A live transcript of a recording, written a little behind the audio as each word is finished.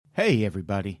Hey,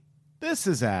 everybody. This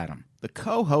is Adam, the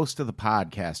co-host of the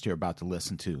podcast you're about to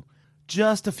listen to.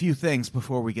 Just a few things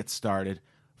before we get started.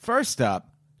 First up,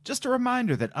 just a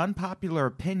reminder that Unpopular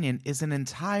Opinion is an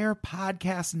entire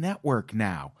podcast network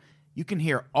now. You can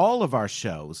hear all of our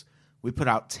shows. We put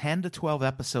out 10 to 12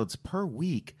 episodes per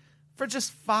week for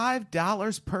just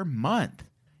 $5 per month.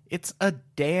 It's a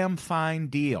damn fine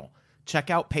deal. Check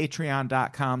out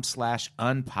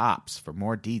patreon.com/unpops for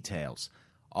more details.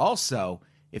 Also,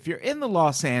 if you're in the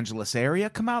Los Angeles area,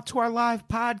 come out to our live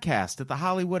podcast at the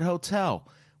Hollywood Hotel.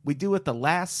 We do it the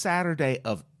last Saturday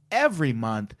of every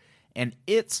month, and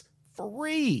it's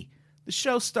free. The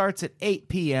show starts at 8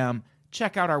 p.m.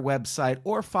 Check out our website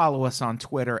or follow us on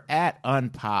Twitter at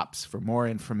Unpops for more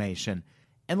information.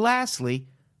 And lastly,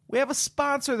 we have a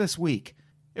sponsor this week.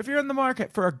 If you're in the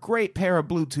market for a great pair of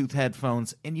Bluetooth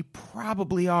headphones, and you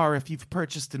probably are if you've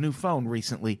purchased a new phone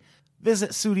recently,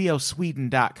 visit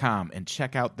studiosweden.com and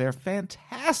check out their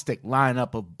fantastic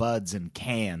lineup of buds and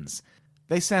cans.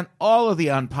 They sent all of the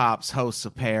Unpops hosts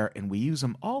a pair, and we use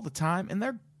them all the time, and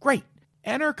they're great.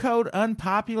 Enter code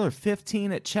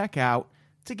UNPOPULAR15 at checkout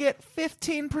to get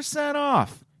 15%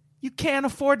 off. You can't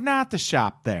afford not to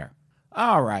shop there.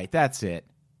 All right, that's it.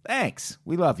 Thanks.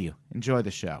 We love you. Enjoy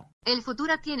the show. El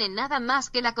futuro tiene nada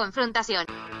más que la confrontación.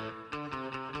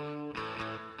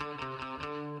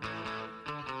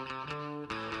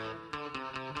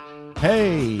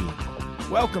 Hey,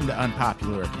 welcome to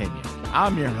Unpopular Opinion.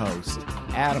 I'm your host,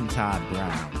 Adam Todd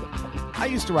Brown. I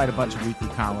used to write a bunch of weekly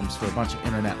columns for a bunch of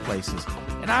internet places,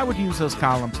 and I would use those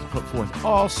columns to put forth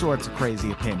all sorts of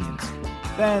crazy opinions.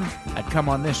 Then I'd come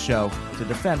on this show to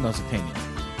defend those opinions.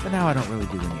 But now I don't really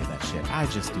do any of that shit. I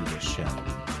just do this show.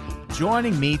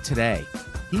 Joining me today,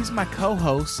 he's my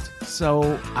co-host,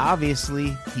 so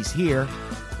obviously he's here.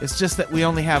 It's just that we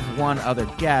only have one other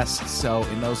guest, so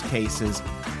in those cases,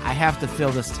 I have to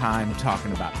fill this time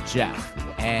talking about Jeff.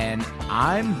 And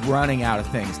I'm running out of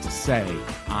things to say,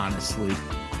 honestly.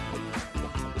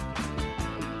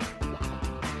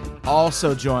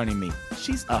 Also joining me,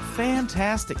 she's a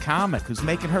fantastic comic who's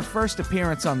making her first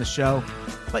appearance on the show,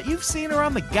 but you've seen her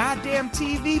on the goddamn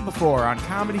TV before on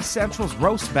Comedy Central's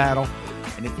Roast Battle,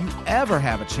 and if you ever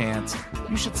have a chance,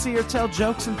 you should see her tell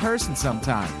jokes in person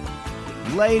sometime.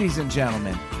 Ladies and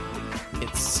gentlemen,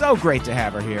 it's so great to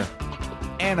have her here,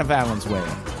 Anna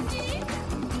Valenzuela.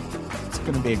 It's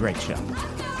going to be a great show.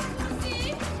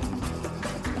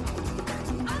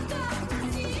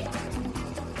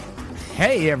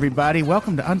 Hey, everybody.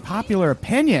 Welcome to Unpopular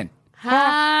Opinion.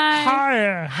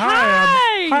 Hi.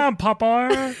 I'm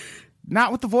Papa.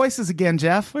 Not with the voices again,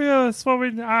 Jeff. Yeah, that's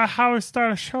what how we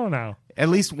start a show now. At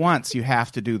least once you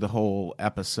have to do the whole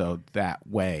episode that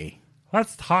way.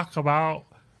 Let's talk about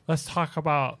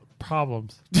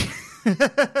problems.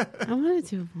 I want to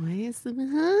do a voice.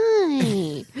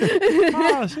 Hi.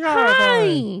 Oh, sure,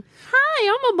 Hi. Hi,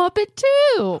 I'm a Muppet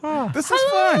too. Oh. This is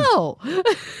Hello. fun.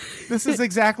 This is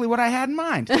exactly what I had in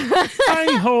mind.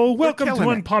 Hi ho, welcome killing to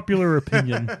it. Unpopular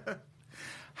Opinion.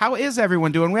 How is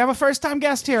everyone doing? We have a first-time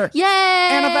guest here. Yay!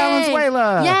 Anna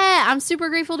Valenzuela. Yeah, I'm super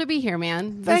grateful to be here,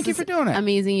 man. Thank you This for is doing it.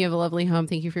 Amazing. You have a lovely home.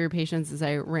 Thank you for your patience as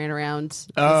I ran around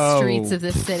Oh. the streets of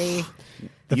this city.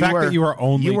 The You fact were- that you were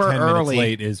only you were 10 early. minutes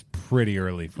late is pretty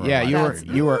early for Yeah, a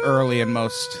you were early in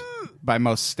by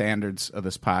most standards of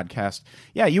this podcast.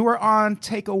 Yeah, you were on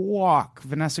Take a Walk,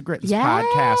 Vanessa Gritton's Yeah.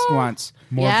 podcast once.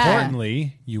 More Yeah.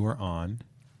 importantly, you were on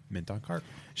Mint on Carp.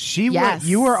 Yes,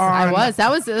 you were on. I was.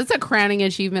 That's a crowning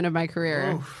achievement of my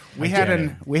career. We had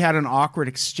an awkward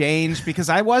exchange because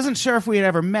I wasn't sure if we had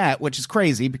ever met, which is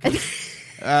crazy because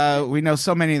we know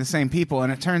so many of the same people,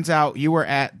 and it turns out you were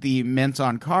at the Mint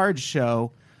on Cards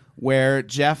show where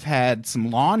Jeff had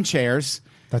some lawn chairs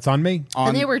That's on me.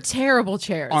 And they were terrible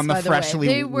chairs on the by freshly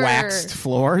way. They were, waxed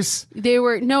floors. They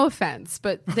were, no offense,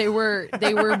 but they were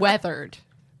weathered.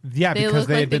 Yeah, They because look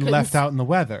they like had they been couldn't left out in the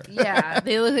weather. Yeah,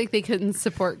 they look like they couldn't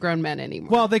support grown men anymore.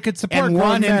 Well, they could support And grown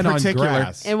one in men on particular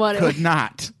grass. and what could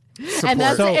not. and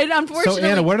that's So, and unfortunately, so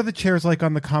Anna, what are the chairs like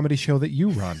on the comedy show that you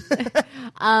run?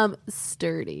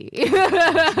 sturdy.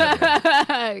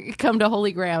 Come to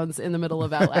Holy Grounds in the middle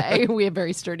of LA. We have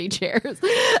very sturdy chairs.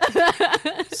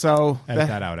 So Edit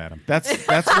that out, Adam.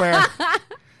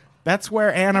 that's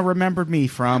where Anna remembered me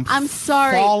from. I'm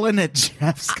sorry. Falling at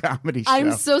Jeff's comedy show.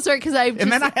 I'm so sorry because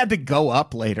and then I had to go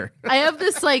up later. I have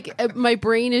this my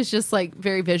brain is just like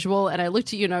very visual, and I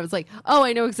looked at you and I was like, oh,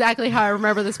 I know exactly how I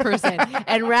remember this person.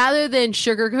 And rather than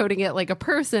sugarcoating it like a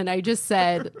person, I just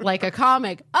said like a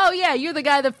comic, oh yeah, you're the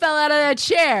guy that fell out of that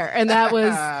chair. And that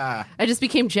was, I just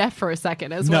became Jeff for a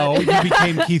second as well. No, you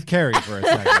became Keith Carey for a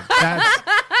second.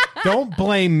 Don't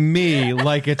blame me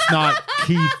like it's not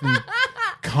Keith.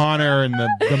 Connor and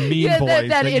the mean Yeah, boys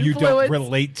that that you don't influence.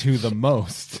 relate to the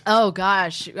most. Oh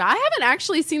gosh, I haven't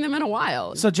actually seen them in a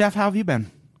while. So, Jeff, how have you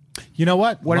been? You know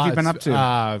what? What have you been up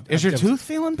Lots. to? Is your I've- tooth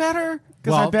feeling better?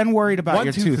 Because Well, I've been worried about one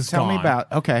your tooth tooth. is Tell me gone.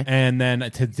 about. Okay. And then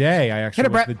today I actually Hit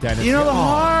it, went Brett. to the dentist. You know, the Oh,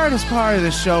 hardest part of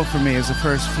this show for me is the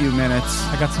first few minutes.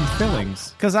 I got some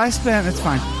fillings. Because I spent, it's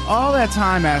fine, all that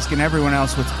time asking everyone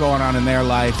else what's going on in their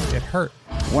life It hurt.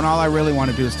 when all I really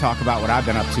want to do is talk about what I've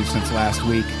been up to since last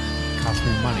week. Cost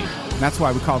me money. And that's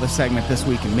why we call this segment This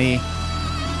Week in Me.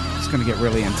 It's going to get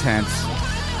really intense.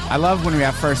 I love when we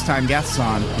have first-time guests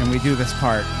on and we do this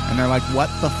part, and they're like, what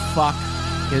the fuck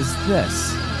is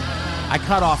this? I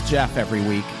cut off Jeff every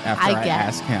week after I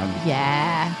ask him.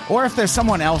 Yeah. Or if there's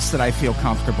someone else that I feel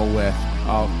comfortable with,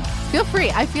 I'll... Feel free.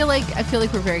 I feel like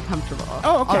we're very comfortable.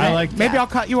 Oh, okay. I like- Maybe yeah. I'll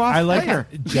cut you off I like later.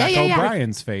 Jack Yeah.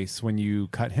 O'Brien's face when you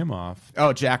cut him off.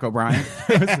 Oh, Jack O'Brien.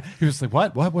 He was like,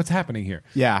 "What? What's happening here?"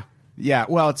 Yeah. Yeah.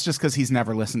 Well, it's just because he's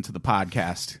never listened to the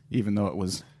podcast, even though it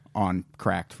was on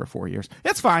Cracked for 4 years.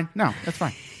 It's fine. No, that's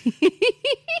fine.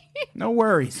 No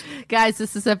worries. Guys,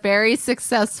 this is a very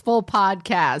successful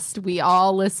podcast. We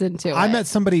all listen to it. I met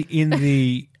somebody in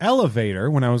the elevator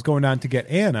when I was going down to get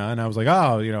Anna, and I was like,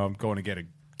 "Oh, I'm going to get a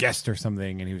guest or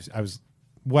something." And I was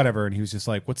whatever, and he was just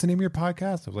like, "What's the name of your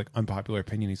podcast?" I was like, "Unpopular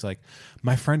Opinion." He's like,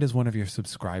 "My friend is one of your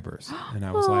subscribers," and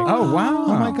I was like, Oh, wow.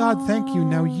 Oh my God, thank you.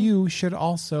 Now you should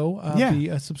also Yeah. be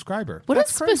a subscriber." What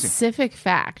That's a crazy. specific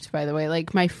fact, by the way.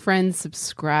 Like, my friend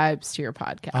subscribes to your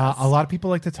podcast. A lot of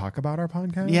people like to talk about our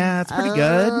podcast. Yeah, it's pretty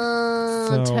good.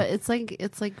 So-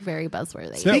 It's like very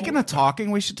buzzworthy. Speaking of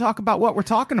talking, we should talk about what we're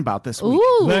talking about this week.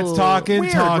 Ooh. Let's talk and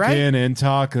Weird, talking right? and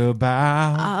talk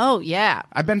about. Oh yeah.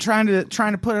 I've been trying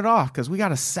to put it off because we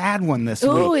got a sad one this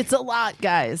Ooh, week. it's a lot,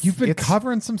 guys. You've been It's-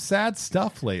 covering some sad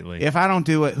stuff lately. If I don't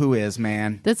do it, who is,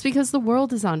 man? That's because the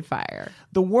world is on fire.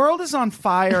 The world is on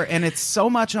fire, and it's so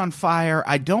much on fire.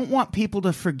 I don't want people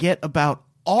to forget about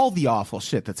all the awful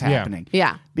shit that's happening.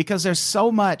 Yeah. Because there's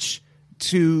so much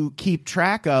to keep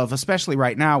track of, especially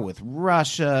right now with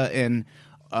Russia and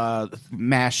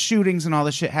mass shootings and all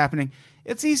this shit happening.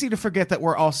 It's easy to forget that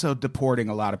we're also deporting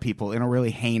a lot of people in a really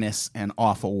heinous and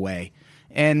awful way.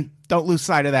 And don't lose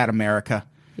sight of that, America.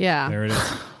 Yeah. There it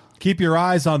is. Keep your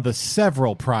eyes on the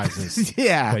several prizes.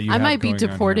 Yeah. that you I have might be going on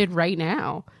deported right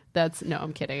now.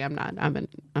 I'm kidding. I'm not. I'm here.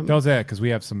 Don't say that because we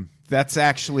have some That's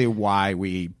actually why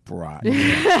we brought.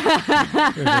 We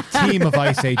a team of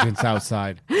ICE agents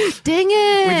outside. Dang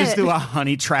it. just do a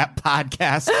honey trap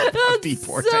podcast of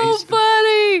deportation. so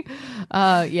funny.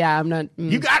 Yeah, I'm not.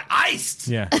 You got iced.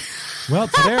 Yeah. Well,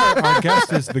 today our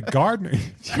guest is the gardener.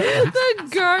 the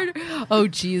guard. Oh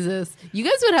Jesus! You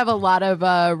guys would have a lot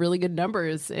of really good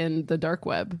numbers in the dark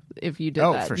web if you did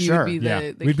Oh, that. for You sure. would be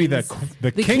Yeah. the We'd be the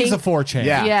kings- kings king- of 4chan.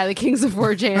 Yeah. Yeah, the kings of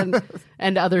 4chan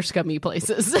and other scummy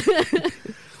places.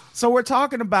 So we're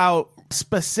talking about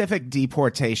specific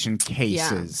deportation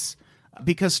cases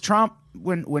because Trump,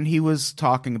 when he was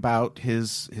talking about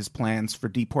his plans for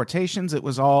deportations, it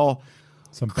was all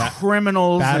Some bad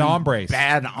criminals, bad and hombres.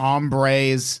 bad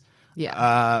hombres.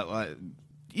 Yeah.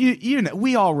 You know,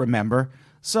 we all remember.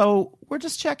 So we're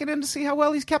just checking in to see how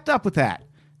well he's kept up with that.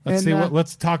 Let's And, see.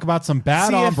 Let's talk about some bad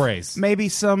see if hombres. maybe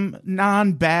some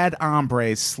non-bad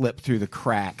hombres slip through the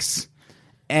cracks.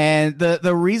 And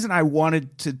the reason I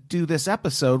wanted to do this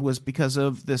episode was because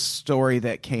of this story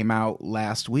that came out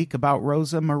last week about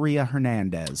Rosa Maria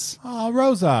Hernandez. Oh,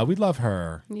 Rosa, we love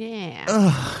her. Yeah.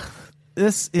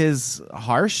 This is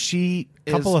harsh. She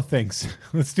is Couple of things.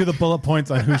 Let's do the bullet points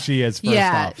on who she is first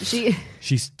Yeah. off.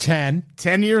 She's 10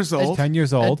 10 years old. 10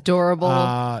 years old.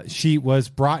 Adorable. She was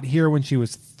brought here when she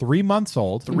was 3 months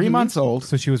old. 3 months old.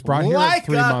 So she was brought here like at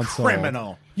 3 a months criminal.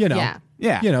 old. You know. Yeah.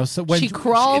 Yeah. You know, so when she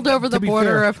crawled over to the be border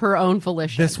fair, of her own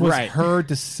volition. this was Right. her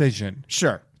decision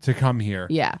Sure. to come here.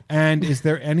 Yeah. And is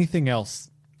there anything else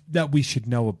that we should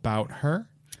know about her?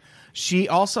 She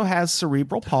also has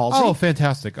cerebral palsy, Oh,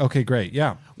 fantastic. Okay, great.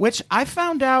 Yeah. which I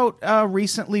found out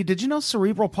recently. Did you know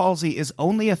cerebral palsy is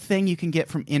only a thing you can get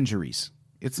from injuries?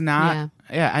 It's not.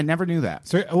 Yeah, I never knew that.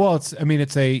 So, well,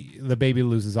 the baby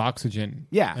loses oxygen.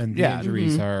 Yeah, And the yeah.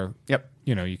 injuries are, Yep.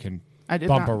 You can I did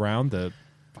bump not- around, the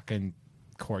fucking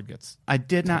cord gets. I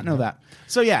did not know that.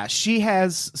 So yeah, she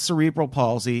has cerebral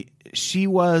palsy. She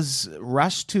was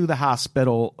rushed to the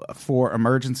hospital for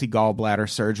emergency gallbladder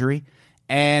surgery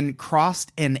and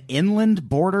crossed an inland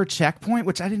border checkpoint,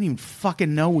 which I didn't even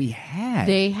fucking know we had.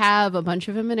 They have a bunch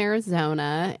of them in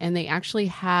Arizona, and they actually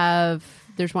have.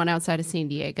 There's one outside of San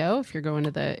Diego. If you're going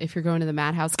to the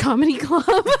Madhouse Comedy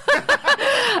Club,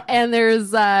 And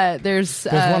there's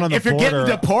one on the If you're getting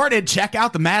border. deported, check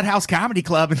out the Madhouse Comedy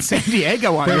Club in San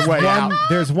Diego on your way out.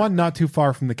 There's one not too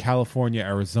far from the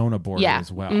California-Arizona border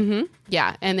as well.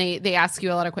 Yeah, and they ask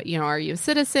you a lot of questions. Are you a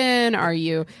citizen? Are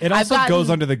you? It also goes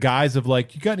under the guise of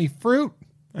like, you got any fruit?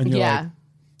 And you're like,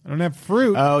 I don't have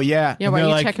fruit. Oh, yeah. Yeah, And why are they're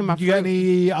you like, checking my you got fruit?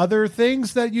 any other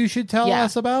things that you should tell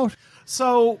us about?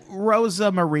 So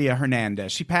Rosa Maria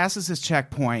Hernandez, she passes this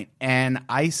checkpoint, and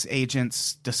ICE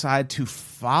agents decide to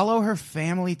follow her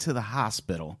family to the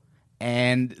hospital.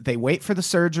 And they wait for the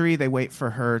surgery. They wait for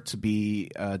her to be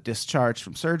discharged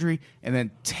from surgery, and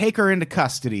then take her into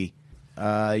custody,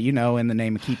 in the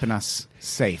name of keeping us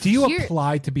safe. Do you Here-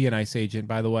 apply to be an ICE agent,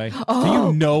 by the way? Do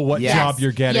you know what Yes. job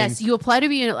you're getting? Yes, you apply to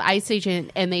be an ICE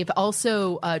agent, and they've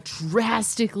also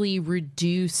drastically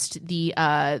reduced the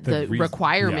reason-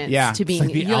 requirements Yeah. to It's being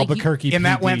like the you- like, you- Albuquerque And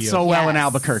that PD went so of- well in Yes.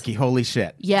 Albuquerque. Holy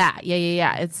shit. Yeah.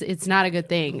 It's not a good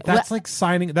thing. That's like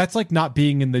signing. That's like not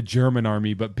being in the German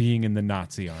army, but being in the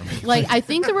Nazi army. Like, I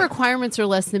think the requirements are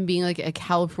less than being like a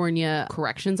California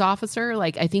corrections officer.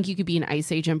 Like, I think you could be an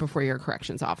ICE agent before you're a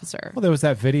corrections officer. Well, there was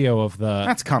that video of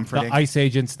That's comforting. the ICE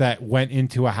agents that went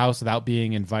into a house without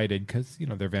being invited because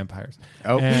they're vampires.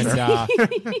 Oh, and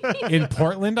in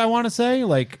Portland, I want to say,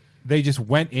 like, they just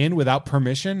went in without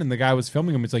permission, and the guy was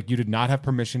filming them. It's like, you did not have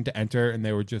permission to enter, and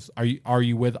they were just, are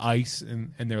you with ICE?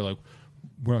 And they're like,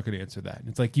 we're not going to answer that. And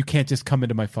it's like, you can't just come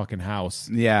into my fucking house.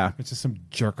 Yeah. It's just some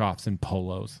jerk offs in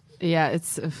polos. Yeah,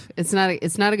 it's not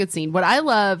a good scene. What I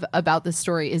love about this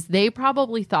story is they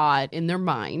probably thought in their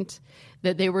mind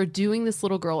that they were doing this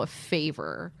little girl a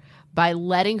favor by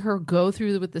letting her go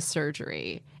through with the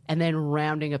surgery and then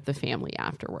rounding up the family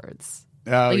afterwards.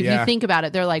 Oh, Like, if yeah. you think about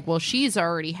it, they're like, well, she's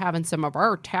already having some of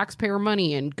our taxpayer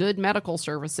money and good medical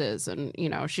services, and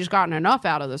she's gotten enough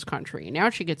out of this country. Now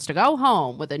she gets to go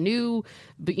home with a new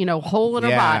hole in her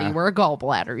Yeah. body where a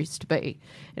gallbladder used to be.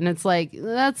 And it's like,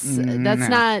 that's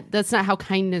not how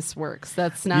kindness works.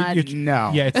 That's not No.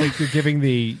 Yeah, it's like you're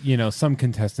giving some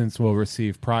contestants will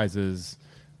receive prizes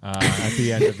at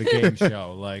the end of the game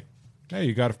show. Like, hey,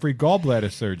 you got a free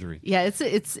gallbladder surgery. Yeah,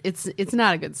 it's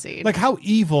not a good scene. Like, how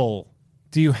evil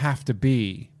do you have to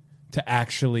be to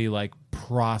actually like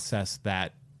process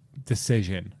that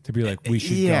decision to be like, we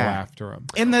should go after him?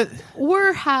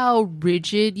 Or how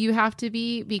rigid you have to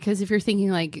be, because if you're thinking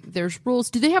like there's rules,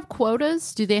 do they have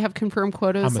quotas? Do they have confirmed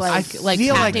quotas I like feel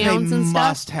like they countdowns and stuff?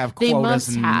 must have They quotas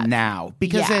must have. now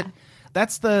because Yeah.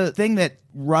 that's the thing that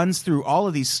runs through all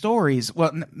of these stories.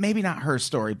 Well, maybe not her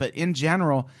story, but in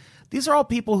general, these are all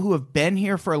people who have been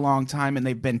here for a long time, and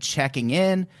they've been checking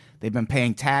in. They've been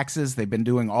paying taxes. They've been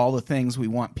doing all the things we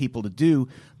want people to do.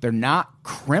 They're not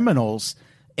criminals,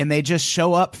 and they just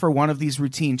show up for one of these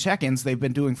routine check-ins they've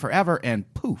been doing forever,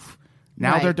 and poof,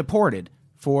 now Right. they're deported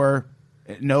for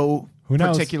no Who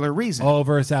knows? particular reason.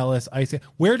 Overzealous ICE.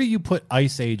 Where do you put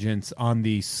ICE agents on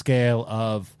the scale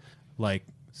of like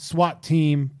SWAT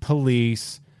team,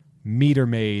 police, meter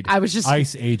maid, I was just-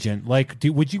 ICE agent? Like,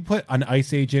 would you put an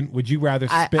ICE agent? Would you rather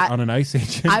spit on an ICE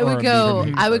agent? I or would a go. meter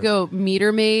maid? I would go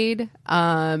meter maid,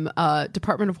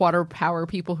 Department of Water Power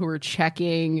people who are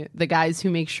checking the guys who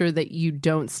make sure that you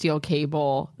don't steal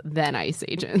cable. Then ICE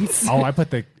agents. Oh, I put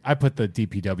the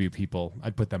DPW people.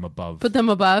 I'd put them above Put them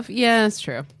above. Yeah, that's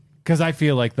true. because I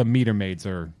feel like the meter maids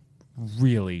are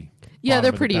really Yeah, bottom they're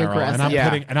of the pretty barrel,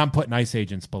 aggressive. and I'm putting ICE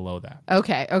agents below that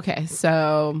Okay.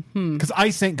 So because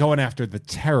ICE ain't going after the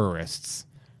terrorists.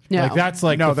 no, Like that's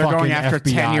like No, the they're going fucking after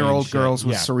FBI and 10-year-old shit. girls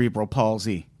with Yeah. cerebral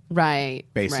palsy. right.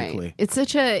 Basically. right. It's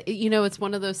such a it's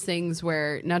one of those things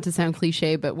where, not to sound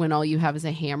cliche, but when all you have is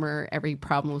a hammer, every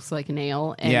problem looks like a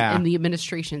nail. And, Yeah. and the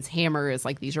administration's hammer is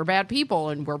like, these are bad people,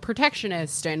 and we're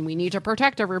protectionist, and we need to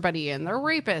protect everybody, and they're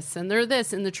rapists, and they're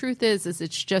this. And the truth is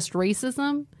it's just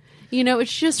racism.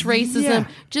 It's just racism. Yeah.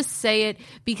 Just say it,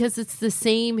 because it's the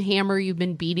same hammer you've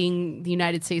been beating the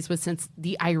United States with since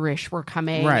the Irish were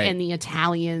coming, Right. and the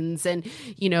Italians, and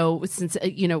since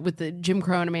with the Jim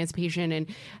Crow and emancipation, and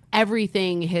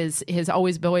everything has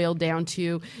always boiled down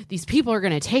to, these people are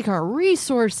going to take our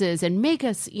resources and make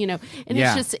us, and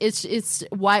Yeah. it's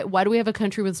why do we have a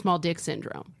country with small dick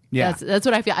syndrome? Yeah. That's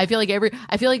what I feel. I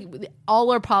feel like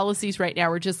all our policies right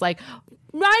now are just like,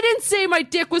 I didn't say my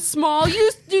dick was small.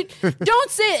 You don't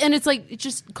say it. And it's like,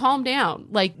 just calm down.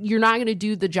 Like, you're not going to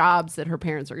do the jobs that her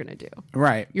parents are going to do.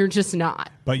 Right. You're just not.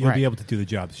 But you'll Right. be able to do the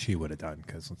jobs she would have done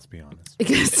because let's be honest,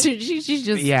 Because she's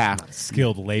just, Yeah.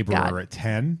 skilled laborer God. at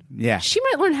 10. Yeah. she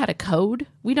might learn how to code.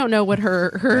 We don't know what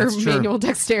her That's true. manual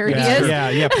dexterity Yeah,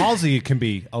 is. yeah. Palsy can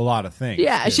be a lot of things.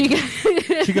 Yeah, too.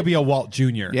 she She could be a Walt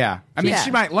Jr. Yeah. I mean, Yeah.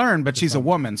 she might learn, but she's a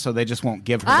woman, so they just won't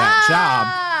give her that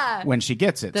job. when she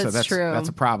gets it. So That's true. That's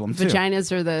a problem too.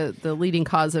 Vaginas are the leading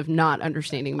cause of not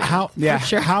understanding men. How? Yeah. For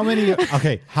sure. How many?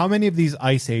 Okay. How many of these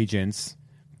ICE agents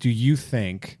do you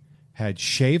think had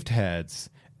shaved heads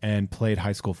and played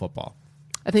high school football?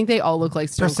 I think they all look like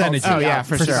Stone Percentage. Cold. Oh, yeah,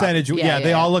 for sure. Percentage. Yeah, They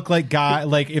yeah. all look like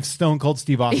like if Stone Cold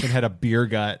Steve Austin had a beer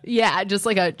gut. Yeah, just a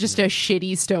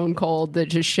shitty Stone Cold that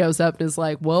just shows up and is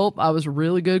like, well, I was a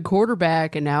really good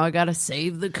quarterback and now I got to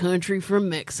save the country from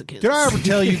Mexicans. Did I ever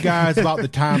tell you guys about the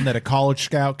time that a college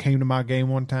scout came to my game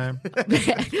one time?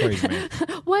 It's crazy, man.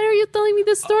 Why are you telling me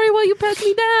this story while you pat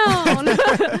me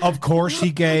down? Of course,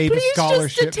 he gave a Please just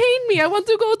scholarship. detain me. I want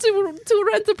to go to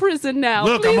rent a prison now.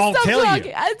 Look, Please I'm gonna stop tell you.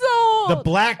 talking. I don't.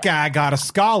 The black guy got a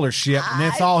scholarship, and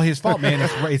it's all his fault, man.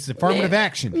 It's affirmative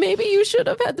action. Maybe you should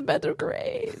have had the better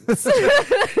grades.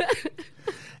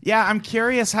 Yeah, I'm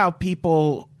curious how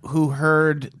people who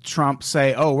heard Trump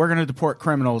say, "Oh, we're going to deport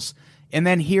criminals," and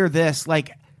then hear this,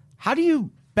 like, how do you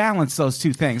balance those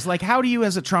two things? Like, how do you,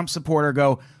 as a Trump supporter,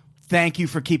 go, "Thank you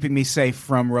for keeping me safe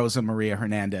from Rosa Maria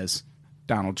Hernandez,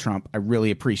 Donald Trump. I really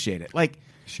appreciate it." Like,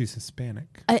 She's Hispanic.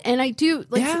 And I do,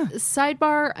 like, Yeah.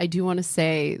 sidebar, I do want to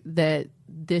say that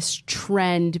this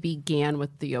trend began with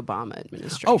the Obama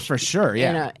administration. oh, for sure,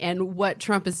 yeah. And what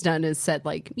Trump has done is said,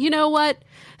 like, you know what?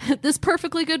 This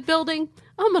perfectly good building,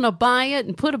 I'm going to buy it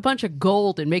and put a bunch of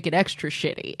gold and make it extra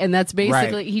shitty. And that's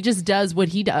basically, he just does what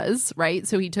he does, right?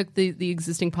 So he took the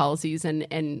existing policies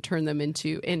and turned them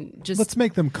into, and just Let's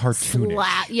make them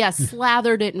cartoonish.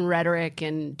 slathered it in rhetoric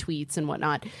and tweets and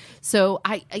whatnot. So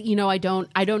I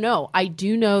don't know. I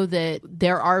do know that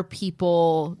there are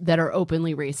people that are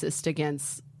openly racist against.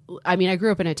 I mean, I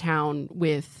grew up in a town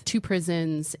with 2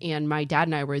 prisons, and my dad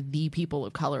and I were the people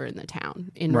of color in the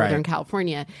town in Right. Northern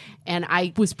California. And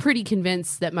I was pretty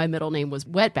convinced that my middle name was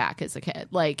Wetback as a kid.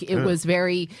 Like, it was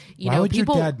very, Why would your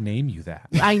dad name you that?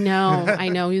 I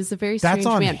know. He was a very That's strange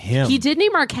on man. him. He did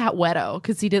name our cat Weto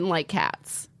because he didn't like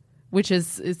cats, which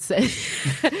is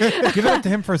Give it up to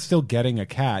him for still getting a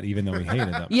cat, even though he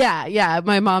hated them. yeah.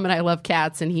 My mom and I love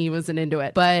cats, and he wasn't into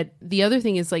it. But the other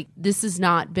thing is, like, this has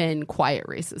not been quiet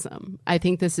racism. I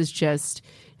think this is just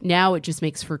now it just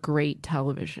makes for great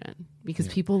television because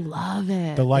people love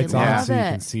it. The lights They on love so you it.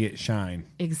 can see it shine.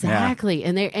 Exactly.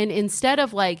 And instead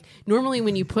of, like, normally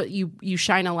when you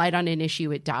shine a light on an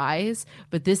issue, it dies,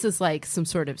 but this is like some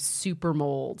sort of super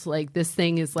mold. Like, this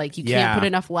thing is like, you Yeah. can't put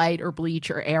enough light or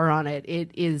bleach or air on it. It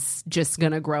is just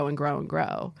going to grow and grow and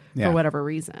grow Yeah. for whatever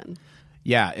reason.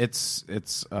 Yeah, it's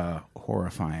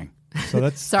horrifying. So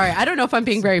that's Sorry, I don't know if I'm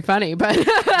being very funny, but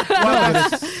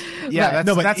Yeah,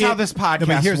 that's how this podcast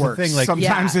but here's works. the thing, like,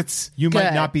 sometimes Yeah. it's you might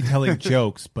Good. not be telling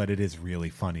jokes, but it is really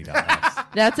funny to us.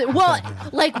 that's it. Well,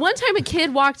 like, one time a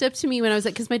kid walked up to me when I was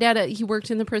like, because my dad, he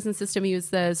worked in the prison system. He was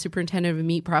the superintendent of a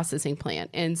meat processing plant.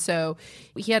 And so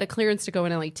he had a clearance to go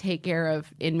in and, like, take care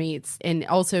of inmates and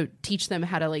also teach them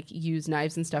how to, like, use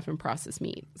knives and stuff and process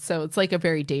meat. So it's like a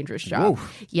very dangerous job. Whoa.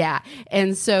 Yeah.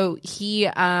 And so he,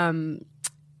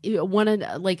 wanted,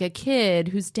 like, a kid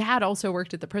whose dad also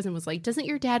worked at the prison was like, doesn't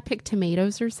your dad pick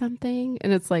tomatoes or something?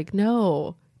 And it's like,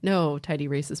 no, tiny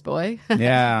racist boy.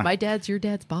 Yeah. My dad's your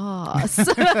dad's boss.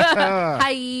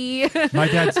 Hi. My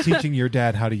dad's teaching your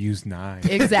dad how to use knives.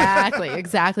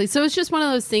 Exactly. So it's just one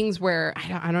of those things where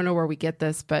I don't know where we get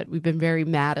this, but we've been very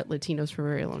mad at Latinos for a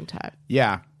very long time.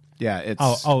 yeah.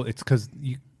 It's It's because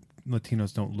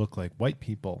Latinos don't look like white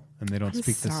people and they don't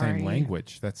speak the sorry. same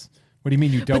language. That's what do you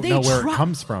mean you don't they know where try- it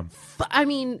comes from? I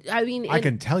mean, I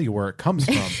can tell you where it comes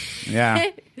from. yeah.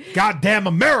 Goddamn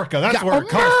America, that's where it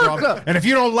comes America! from. And if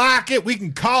you don't like it, we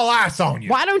can call ice on you.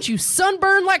 why don't you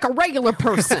sunburn like a regular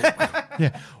person?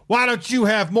 Yeah. Why don't you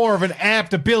have more of an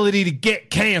apt ability to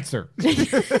get cancer?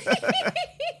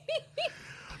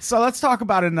 So let's talk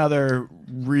about another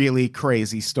really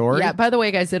crazy story. Yeah, by the way,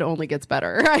 guys, it only gets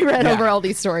better. I read over all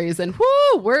these stories and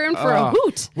we're in for a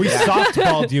hoot. We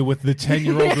softballed you with the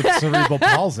 10-year-old with cerebral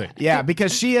palsy. Yeah,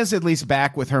 because she is at least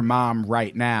back with her mom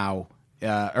right now,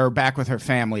 or back with her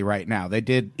family right now. They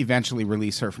did eventually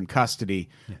release her from custody,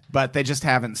 but they just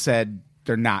haven't said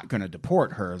they're not going to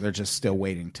deport her. They're just still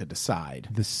waiting to decide.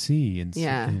 The C in,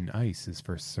 Yeah. in ice is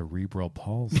for cerebral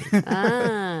palsy.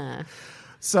 Ah.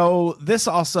 So this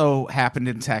also happened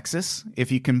in Texas,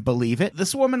 if you can believe it.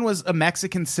 This woman was a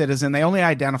Mexican citizen. They only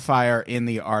identify her in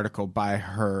the article by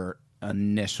her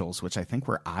initials, which I think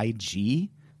were IG.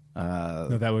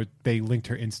 No, they linked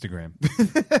her Instagram.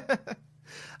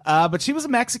 But she was a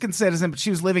Mexican citizen, but she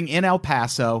was living in El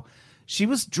Paso. She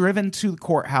was driven to the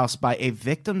courthouse by a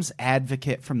victim's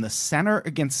advocate from the Center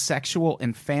Against Sexual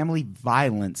and Family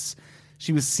Violence.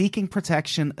 She was seeking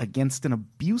protection against an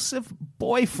abusive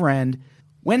boyfriend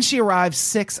When she arrived,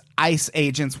 6 ICE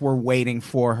agents were waiting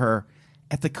for her.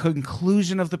 At the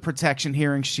conclusion of the protection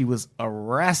hearing, she was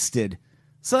arrested.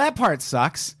 So that part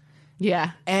sucks.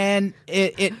 Yeah. And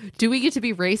it Do we get to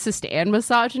be racist and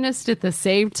misogynist at the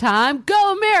same time?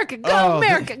 Go America! Go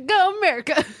America! Go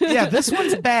America! yeah, this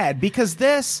one's bad because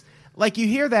this, like, you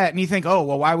hear that and you think, oh,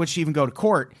 well, why would she even go to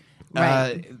court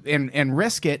Right. and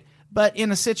risk it? But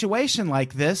in a situation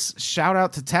like this, shout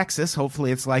out to Texas.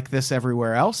 Hopefully it's like this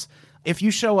everywhere else. If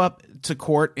you show up to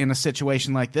court in a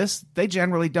situation like this, they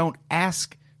generally don't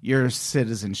ask your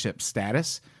citizenship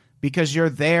status because you're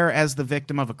there as the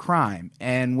victim of a crime.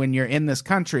 And when you're in this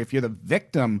country, if you're the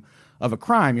victim of a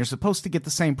crime, you're supposed to get the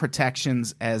same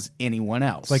protections as anyone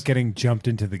else. It's like getting jumped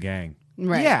into the gang.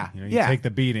 Right. Yeah, You know, you yeah, take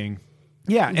the beating.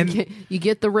 yeah. And You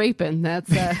get the raping.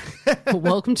 That's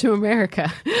welcome to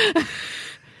America.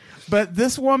 But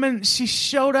this woman, she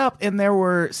showed up and there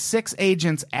were 6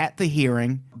 agents at the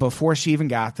hearing before she even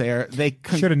got there. They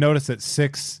Should have noticed that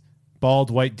 6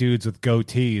 bald white dudes with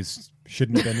goatees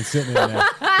shouldn't have been sitting in there.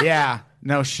 yeah,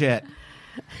 no shit.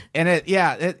 And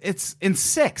it's in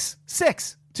 6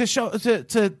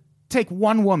 to take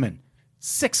one woman.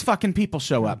 6 fucking people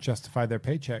show up. Justify their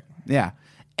paycheck. Yeah.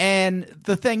 And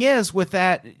the thing is, with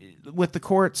the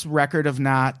court's record of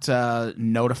not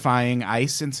notifying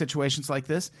ICE in situations like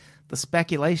this, the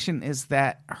speculation is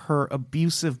that her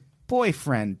abusive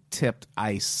boyfriend tipped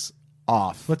ICE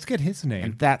off. Let's get his name.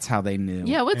 And that's how they knew.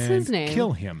 Yeah, what's his and name?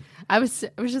 Kill him. I was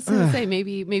just gonna say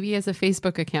maybe he has a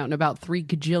Facebook account and about 3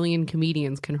 gajillion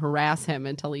comedians can harass him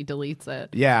until he deletes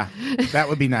it. Yeah, that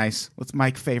would be nice. Let's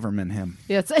Mike Favorman him.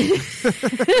 Yes.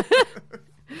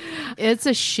 It's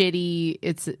a shitty.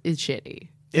 It's shitty.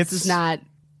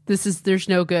 There's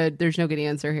no good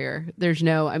answer here.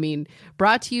 I mean,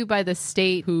 brought to you by the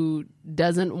state who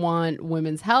doesn't want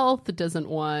women's health, doesn't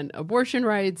want abortion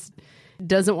rights,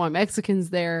 doesn't want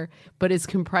Mexicans there, but is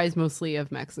comprised mostly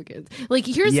of Mexicans. Like,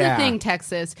 here's the thing,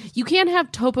 Texas, you can't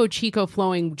have Topo Chico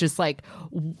flowing just like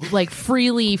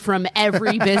freely from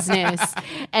every business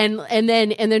and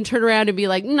then turn around and be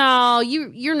like, no,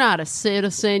 you're not a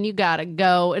citizen, you gotta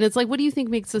go. And it's like, what do you think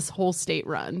makes this whole state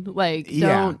run? Like,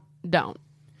 don't. No.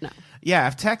 Yeah,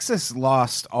 if Texas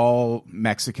lost all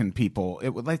Mexican people, it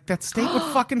would, like, that state would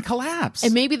fucking collapse.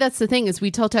 And maybe that's the thing, is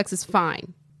we tell Texas,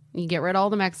 fine, you get rid of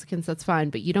all the Mexicans, that's fine,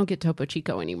 but you don't get Topo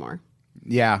Chico anymore.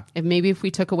 Yeah. And maybe if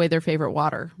we took away their favorite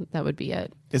water, that would be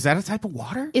it. Is that a type of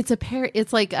water? It's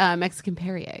like Mexican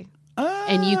Perrier.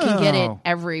 And you can get it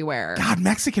everywhere. God,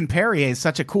 Mexican Perrier is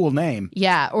such a cool name.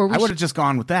 Yeah, or I would have just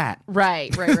gone with that.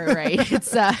 Right.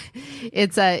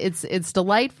 It's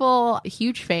delightful.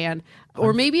 Huge fan.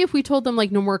 Or maybe if we told them,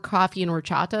 like, no more coffee and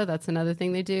horchata, that's another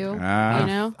thing they do. You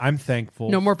know, I'm thankful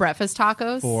no more breakfast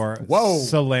tacos. for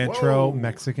cilantro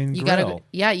Mexican You grill.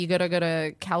 gotta go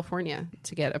to California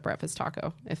to get a breakfast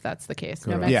taco if that's the case.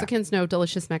 No Mexicans, no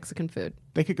delicious Mexican food.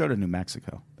 They could go to New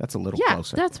Mexico. That's a little Yeah,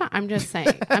 closer. that's fine. I'm just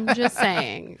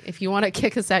saying. If you want to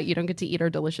kick us out, you don't get to eat our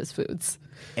delicious foods.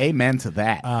 Amen to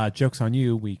that. Joke's on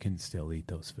you. We can still eat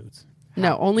those foods.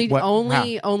 No, only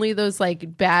those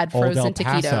like bad frozen Old El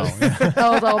Paso. taquitos.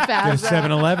 Old El Go to Paso.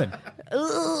 7-Eleven.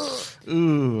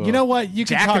 Ooh. You know what? You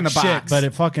can Jack in talk the shit, Box. but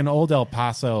at fucking Old El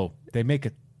Paso, they make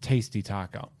a tasty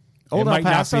taco. Old It El might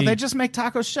not Paso, be- they just make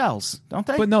taco shells, don't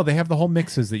they? But no, they have the whole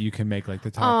mixes that you can make, like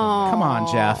the taco. Come on,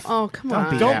 Jeff. Oh, come Don't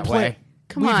on. be Don't that play. way.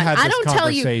 Come We've on. had this I don't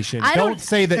tell you. conversation. I Don't don't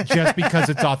say that just because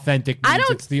it's authentic I means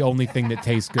don't- it's the only thing that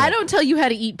tastes good. I don't tell you how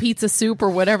to eat pizza soup or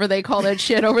whatever they call that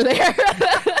shit over there.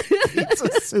 Pizza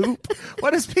soup?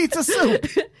 What is pizza soup?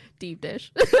 Deep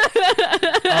dish.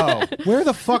 Oh, Where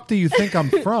the fuck do you think I'm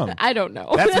from? I don't know.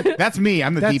 that's me.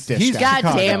 I'm the That's- deep dish he's guy.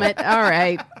 God damn it. All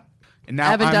right. And now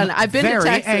I haven't I'm done it. I've been very to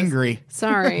Texas. angry.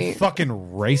 Sorry. Fucking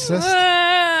racist.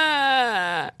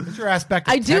 Get your ass back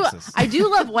to I do. Texas. I do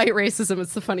love white racism.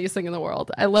 It's the funniest thing in the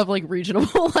world. I love like regional,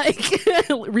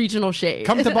 regional shade.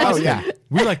 Come to Boston. yeah.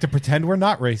 We like to pretend we're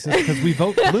not racist because we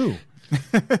vote blue.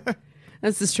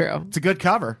 This is true. It's a good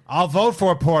cover. I'll vote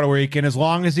for a Puerto Rican as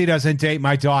long as he doesn't date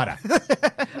my daughter.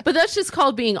 But that's just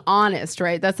called being honest,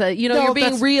 right? That's you're being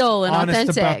that's real and honest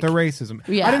authentic. about the racism.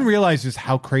 Yeah. I didn't realize just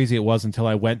how crazy it was until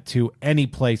I went to any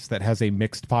place that has a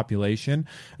mixed population,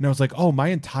 and I was like, "Oh, my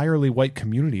entirely white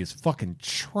community is fucking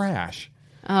trash."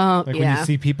 Oh, Like yeah. when you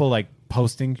see people like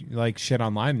posting like shit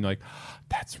online, and you're like,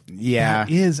 "That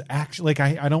is actually like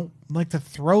I don't like to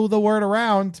throw the word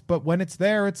around, but when it's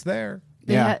there, it's there."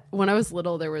 Yeah. When I was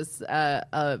little, there was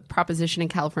a proposition in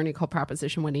California called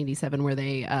Proposition 187 where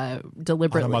they On a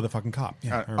deliberately. motherfucking cop.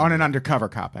 Yeah, On an undercover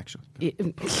cop, actually. you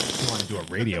want to do a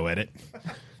radio edit?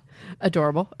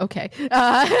 Adorable. Okay.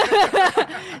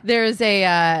 There's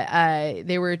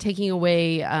they were taking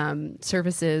away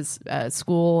services,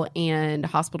 school and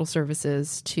hospital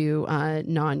services to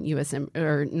non-U.S.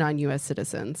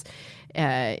 citizens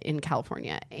in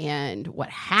California. And what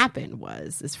happened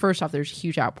is first off, there's a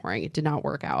huge outpouring. It did not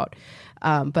work out.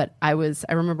 But I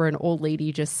remember an old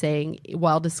lady just saying,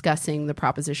 while discussing the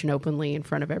proposition openly in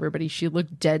front of everybody, she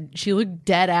looked dead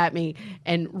at me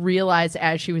and realized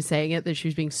as she was saying it that she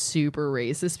was being super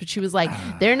racist. But she was like,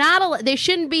 they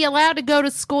shouldn't be allowed to go to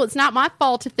school. It's not my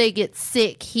fault if they get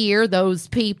sick here, those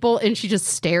people. And she just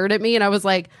stared at me and I was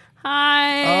like,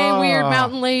 hi, weird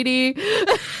mountain lady.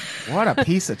 What a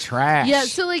piece of trash. Yeah.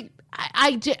 So like,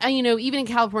 I even in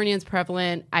California it's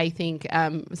prevalent. I think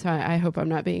so I hope I'm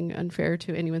not being unfair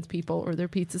to anyone's people or their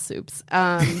pizza soups.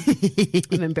 I'm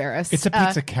embarrassed. It's a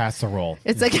pizza casserole.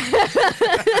 It's like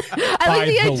I like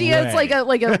the idea. It's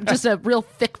like a just a real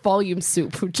thick volume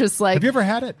soup. Just like, have you ever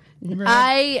had it?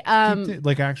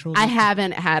 Like actual? I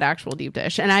haven't had actual deep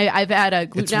dish, and I've had a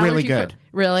gluten It's really allergy. good.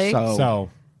 Really? So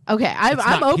okay, I'm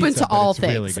not open pizza, to but all it's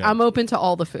things. really good. I'm open to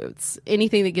all the foods.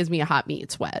 Anything that gives me a hot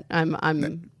meat sweat.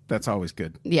 I'm That's always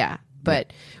good. yeah.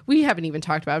 But we haven't even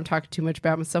talked about. I'm talking too much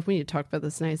about myself. We need to talk about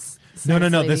this nice. No.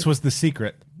 lady. This was the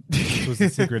secret. This was the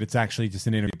secret. It's actually just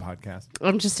an interview podcast.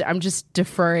 I'm just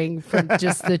deferring from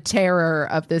just the terror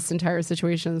of this entire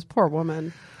situation. This poor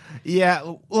woman.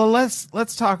 Yeah, well, let's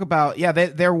talk about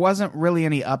there wasn't really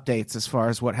any updates as far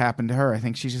as what happened to her. I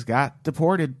think she just got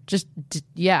deported. Just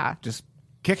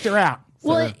Kicked her out.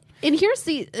 Well, and here's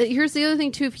the other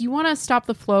thing too. If you want to stop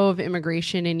the flow of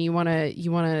immigration and you want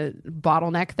to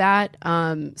bottleneck that,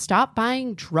 stop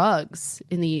buying drugs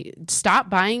stop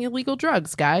buying illegal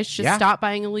drugs, guys. Just stop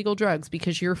buying illegal drugs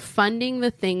because you're funding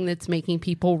the thing that's making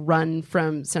people run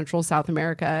from Central South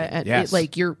America. And Yes.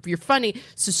 you're funding.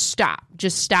 So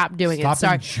just stop doing it. Stop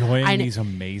Sorry. enjoying these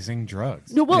amazing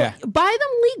drugs. No, well, Yeah. buy them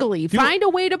legally. Find a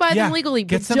way to buy them legally,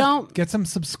 but don't get some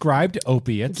subscribed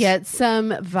opiates. get some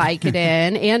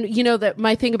Vicodin. And that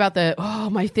my thing about the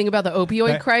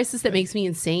opioid crisis that makes me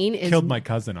insane is Killed my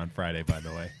cousin on Friday, by the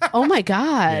way. oh my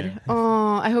god. Yeah.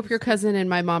 Oh, I hope your cousin and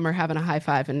my mom are having a high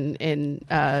five in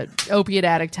opiate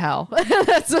addict hell.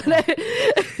 That's what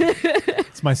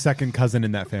It's my second cousin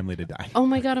in that family to die. oh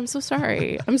my god, I'm so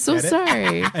sorry. I'm so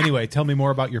sorry. Anyway, tell me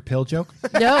more about your pill joke.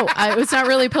 No, it's not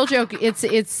really a pill joke. It's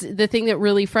the thing that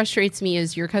really frustrates me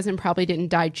is your cousin probably didn't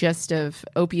die just of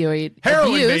opioid Heroin,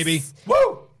 abuse. baby.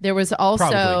 Woo! There was also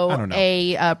Probably. I don't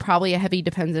know. probably a heavy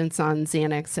dependence on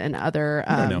Xanax and other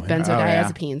know him.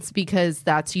 benzodiazepines because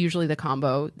that's usually the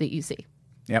combo that you see.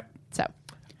 Yep. So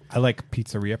I like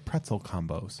pizzeria pretzel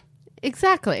combos.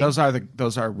 exactly. Those are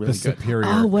really The good. superior.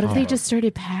 Oh, what if they combo. just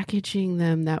started packaging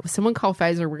them? That someone called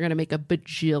Pfizer. We're going to make $1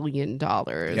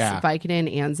 bajillion. Yeah.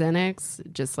 Vicodin and Xanax,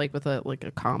 just like with a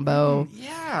combo.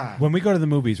 Yeah. When we go to the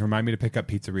movies, remind me to pick up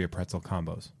pizzeria pretzel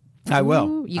combos. I will.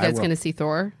 Ooh, you I guys will. going to see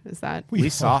Thor? Is that? We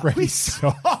saw already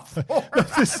Thor.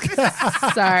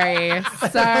 Sorry.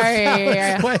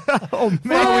 Oh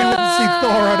man, we didn't see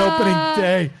Thor on opening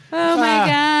day. Oh my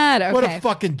god. Okay. What a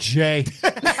fucking J.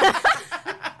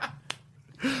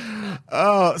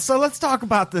 So let's talk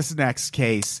about this next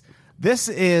case. This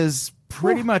is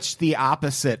pretty much the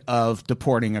opposite of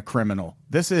deporting a criminal.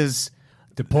 This is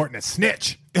Deporting a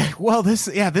snitch. this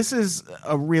is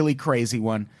a really crazy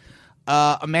one.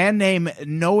 A man named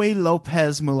Noe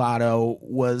Lopez Mulatto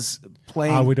was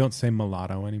playing. We don't say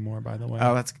mulatto anymore, by the way.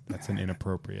 Oh, that's an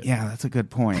inappropriate. yeah, that's a good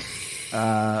point.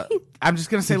 I'm just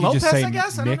gonna say Did you Lopez. just say I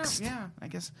guess mixed? I don't know. Yeah, I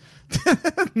guess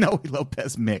Noe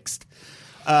Lopez mixed.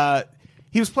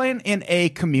 He was playing in a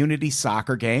community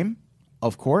soccer game,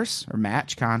 of course, or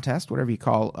match contest, whatever you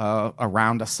call a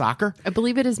round of soccer. I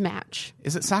believe it is match.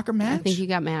 Is it soccer match? I think you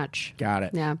got match. Got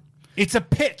it. Yeah. It's a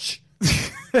pitch.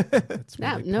 That's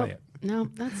where they No, play it. no,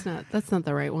 that's not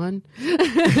the right one.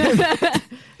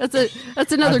 that's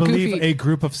another I believe goofy. a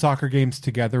group of soccer games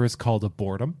together is called a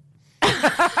boredom.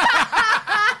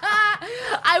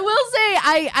 I will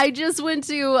say I just went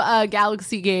to a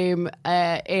Galaxy game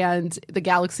and the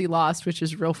Galaxy lost, which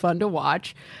is real fun to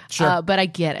watch. Sure. But I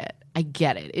get it.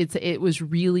 It was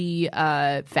really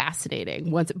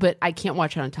fascinating but I can't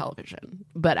watch it on television.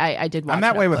 But I did watch. I'm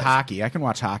that it way up with close. hockey. I can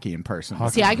watch hockey in person.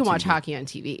 See, I can watch hockey on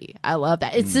TV. I love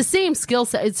that. It's the same skill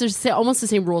set. It's just almost the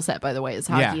same rule set, by the way, as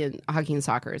hockey and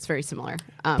soccer. It's very similar.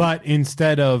 But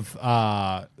instead of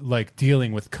like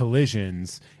dealing with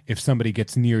collisions, if somebody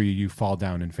gets near you, you fall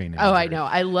down and faint. Oh, I know.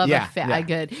 I love Yeah, I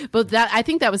good. But I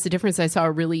think that was the difference. I saw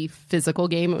a really physical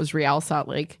game. It was Real Salt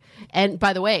Lake. And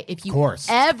by the way, if you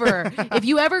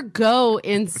ever go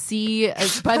and see,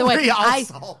 by the way, Real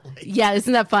Salt Lake. yeah,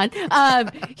 isn't that fun?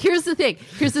 Here's the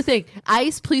thing.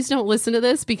 ICE, please don't listen to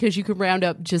this because you can round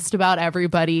up just about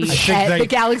everybody at the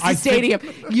Galaxy Stadium.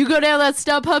 You go down that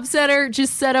StubHub Center,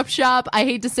 just set up shop. I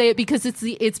hate to say it because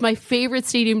it's my favorite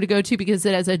stadium to go to because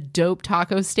it has a dope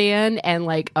taco stand and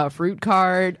like a fruit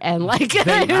cart and like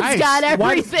it's got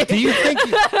everything.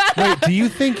 Do you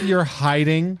think you're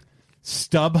hiding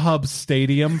StubHub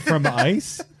Stadium from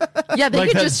ICE? Yeah, they like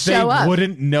could that just show they up.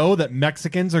 wouldn't know that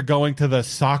Mexicans are going to the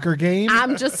soccer game?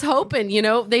 I'm just hoping,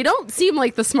 they don't seem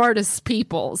like the smartest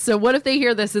people. So what if they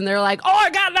hear this and they're like, "Oh, I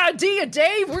got an idea,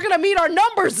 Dave. We're gonna meet our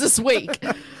numbers this week."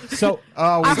 So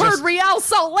I heard Real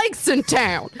Salt Lake's in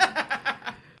town.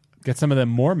 get some of them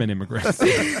Mormon immigrants.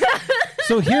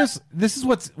 So this is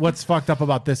what's fucked up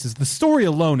about this is the story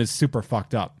alone is super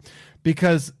fucked up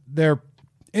because they're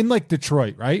in like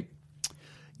Detroit, right?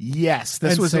 Yes,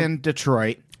 this was in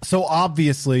Detroit. So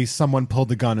obviously someone pulled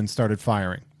the gun and started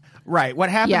firing. Right. What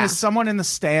happened is someone in the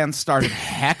stands started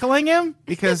heckling him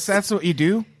because that's what you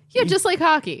do. Yeah, just like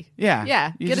hockey. Yeah.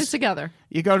 Yeah, You get it just- together.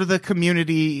 You go to the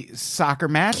community soccer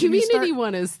match. and you Community start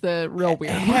one is the real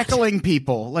weird one. heckling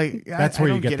people. Like That's I where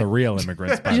you don't get the it. real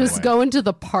immigrants, by You the just way. go into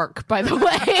the park, by the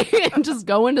way, and just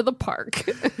go into the park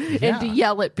and to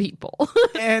yell at people.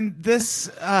 And this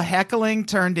heckling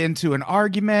turned into an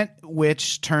argument,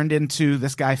 which turned into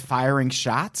this guy firing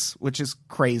shots, which is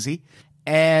crazy.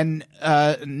 And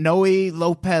Noe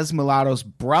Lopez Mulato's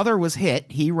brother was hit.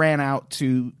 He ran out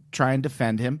to try and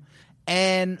defend him.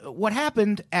 And what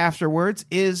happened afterwards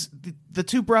is the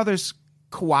two brothers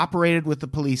cooperated with the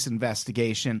police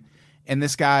investigation, and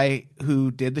this guy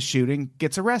who did the shooting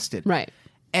gets arrested. Right.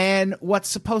 And what's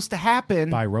supposed to happen...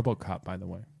 By RoboCop, by the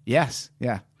way, Yes,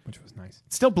 yeah. which was nice.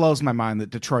 It still blows my mind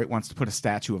that Detroit wants to put a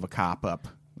statue of a cop up.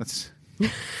 That's...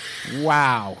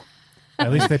 Wow.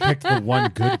 At least they picked the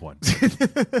one good one.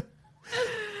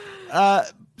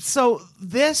 So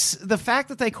the fact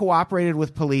that they cooperated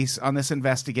with police on this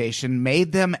investigation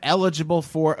made them eligible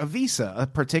for a visa, a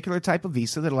particular type of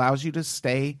visa that allows you to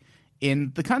stay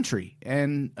in the country.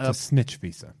 And It's a snitch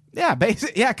visa. yeah,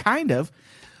 yeah, kind of.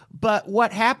 But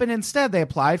what happened instead, they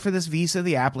applied for this visa,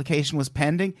 the application was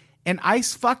pending, and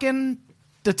ICE fucking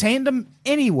detained them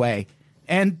anyway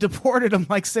and deported them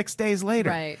like 6 days later.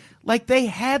 Right. Like they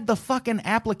had the fucking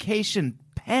application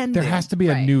pending. There has to be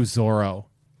a Right. new Zorro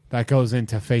that goes in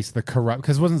to face the corrupt.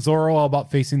 Because wasn't Zorro all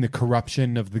about facing the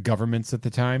corruption of the governments at the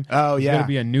time? Oh, There's yeah. got to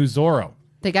be a new Zorro.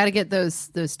 They got to get those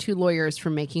two lawyers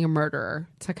from Making a Murderer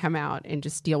to come out and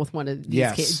just deal with one of these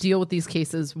Yes. deal with these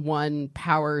cases one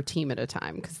power team at a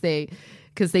time because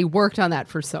they worked on that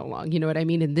for so long. You know what I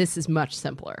mean? And this is much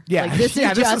simpler. Yeah. Like, this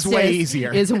Yeah, this is injustice way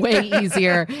easier. Is way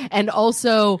easier. And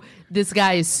also, this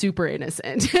guy is super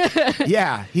innocent.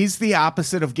 Yeah, he's the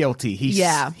opposite of guilty.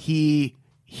 He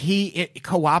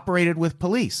cooperated with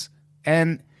police,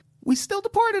 and we still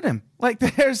deported him. Like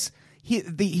he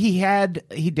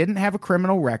didn't have a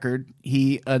criminal record.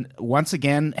 He once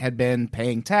again had been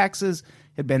paying taxes,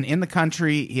 had been in the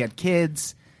country. He had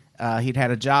kids. He'd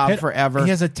had a job forever. He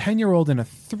has a 10-year-old and a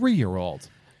 3-year-old.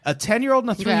 a 10-year-old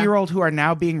and a 3-year-old who are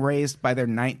now being raised by their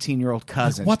 19-year-old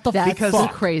cousin. What the That's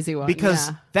fuck? a crazy one. Because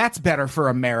yeah. that's better for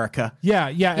America. Yeah.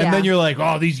 Yeah. And then you're like,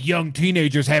 oh, these young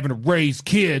teenagers having to raise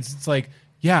kids. It's like,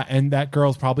 yeah, and that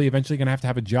girl's probably eventually going to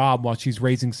have a job while she's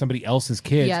raising somebody else's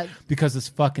kids Yeah. because this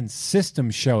fucking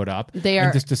system showed up They and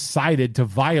are- just decided to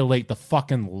violate the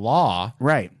fucking law.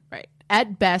 Right. Right.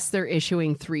 At best, they're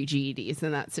issuing 3 GEDs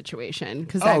in that situation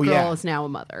because that Oh, girl yeah. is now a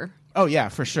mother. Oh, yeah,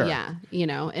 for sure. Yeah,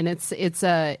 and it's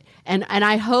a and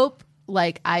I hope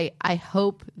I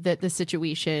hope that the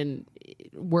situation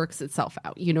works itself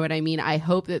out. You know what I mean? I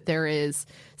hope that there is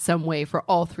some way for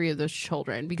all 3 of those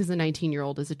children because the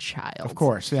 19-year-old is a child. Of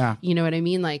course, yeah. You know what I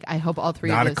mean? Like I hope all 3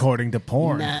 Not of those according to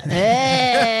porn.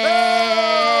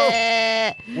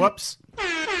 Whoops.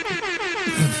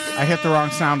 I hit the wrong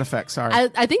sound effect. Sorry.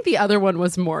 I think the other one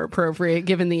was more appropriate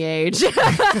given the age.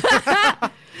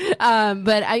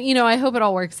 But I hope it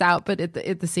all works out. But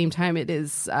at the same time, it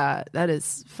is that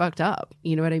is fucked up.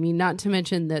 You know what I mean? Not to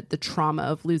mention that the trauma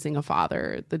of losing a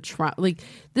father,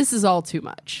 this is all too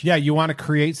much. Yeah, you want to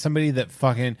create somebody that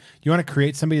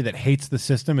hates the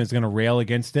system, is going to rail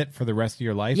against it for the rest of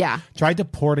your life. Yeah. Try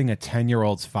deporting a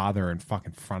 10-year-old's father in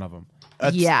fucking front of him.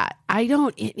 Yeah, I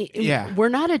don't. Yeah. We're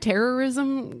not a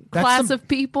terrorism That's class some- of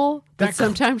people, but that-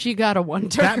 sometimes you gotta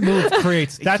wonder. That move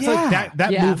creates Yeah.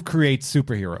 that Yeah. move creates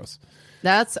superheroes.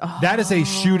 That is a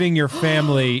shooting your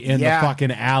family in the Yeah.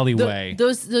 fucking alleyway.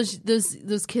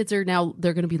 Those kids are now,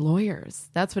 they're going to be lawyers.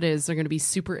 That's what it is. They're going to be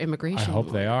super immigration. I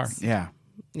hope they are. lawyers. Yeah.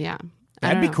 Yeah.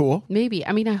 That'd I be don't know. cool. Maybe.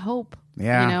 I mean, I hope.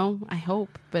 Yeah. You know, I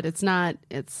hope, but it's not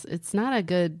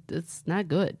good. It's not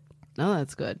good. No,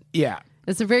 that's good. Yeah.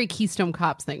 It's a very Keystone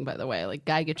Cops thing, by the way. Like,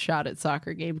 guy gets shot at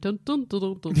soccer game. Dun, dun, dun,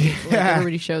 dun, dun, dun. Like,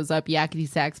 everybody shows up. Yakety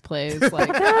sax plays.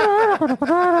 Like,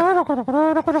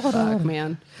 fuck,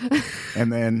 man.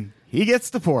 And then he gets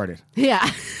deported. Yeah.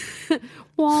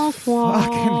 Walk, walk.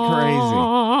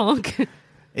 Fucking crazy.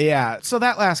 Yeah. So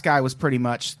that last guy was pretty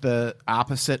much the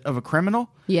opposite of a criminal.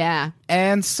 Yeah.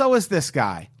 And so is this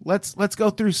guy. Let's go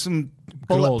through some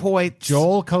bullet points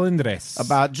Joel Calindres.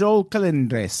 about Joel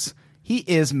Calindres. He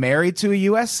is married to a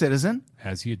U.S. citizen.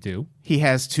 As you do. He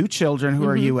has 2 children who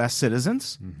are U.S.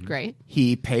 citizens. Great.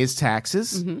 He pays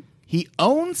taxes. He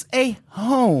owns a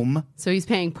home. So he's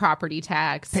paying property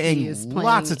tax. Paying he's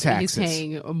lots of taxes. He's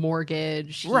paying a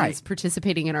mortgage. Right. He's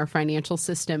participating in our financial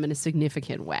system in a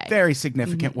significant way. Very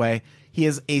significant way. He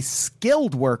is a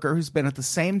skilled worker who's been at the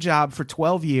same job for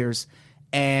 12 years,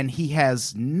 and he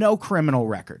has no criminal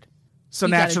record. So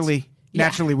You gotta-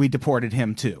 naturally, we deported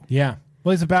him too. Yeah.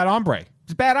 Well, he's a bad hombre.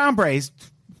 He's a bad hombre. He's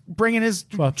bringing his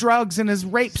Well- drugs and his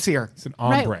rapes here. It's an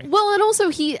hombre. Right. Well, and also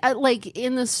he like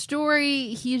in the story,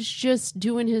 he's just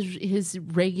doing his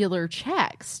regular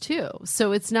checks too.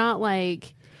 So it's not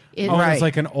like it, Oh, Right. it's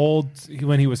like an old,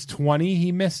 when he was 20,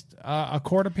 he missed a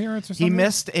court appearance or something? He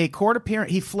missed a court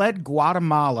appearance. He fled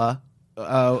Guatemala.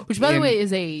 which by the way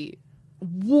is a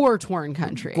war-torn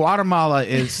country. Guatemala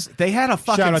is. They had a Shout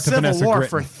fucking out to civil Vanessa war Gritton.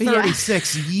 for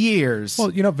 36 years.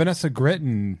 Well, you know, Vanessa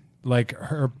Gritton, like,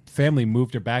 her family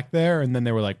moved her back there, and then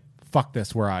they were like, fuck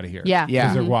this, we're out of here. Yeah. Yeah.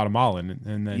 Because they're Guatemalan.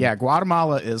 And then yeah,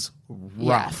 Guatemala is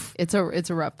Yeah. rough. It's a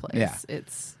rough place. Yeah.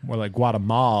 It's we're like,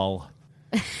 Guatemala.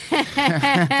 It's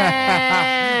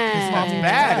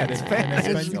bad. It's bad.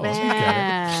 It's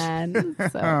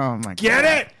bad. So, Oh my god. Get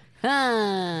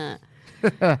it!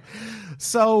 huh.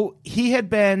 So he had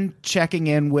been checking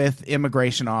in with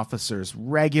immigration officers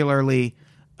regularly.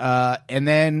 And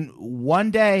then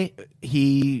one day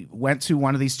he went to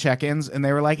one of these check-ins and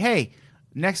they were like, hey,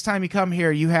 next time you come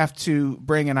here, you have to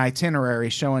bring an itinerary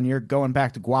showing you're going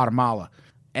back to Guatemala.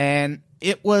 And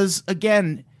it was,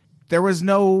 again, there was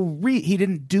no he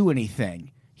didn't do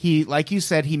anything. He, like you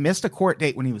said, he missed a court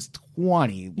date when he was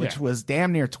 20, which Yeah. was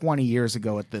damn near 20 years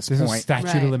ago at this There's a point. statute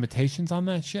Right. of limitations on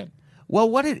that shit. Well,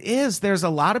 what it is, there's a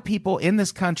lot of people in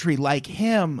this country like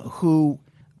him who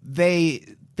they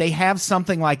have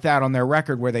something like that on their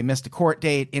record where they missed a court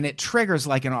date and it triggers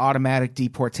like an automatic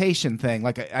deportation thing.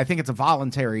 Like I think it's a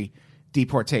voluntary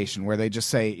deportation where they just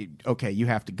say, okay, you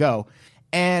have to go.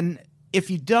 And if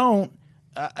you don't,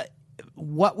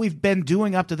 what we've been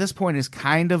doing up to this point is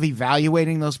kind of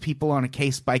evaluating those people on a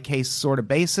case-by-case sort of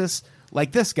basis,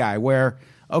 like this guy, where,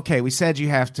 okay, we said you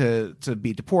have to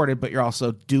be deported, but you're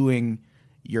also doing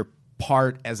your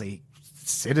part as a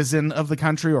citizen of the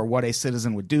country or what a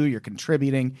citizen would do. You're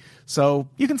contributing. So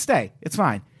you can stay. It's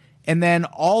fine. And then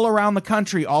all around the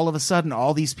country, all of a sudden,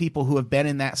 all these people who have been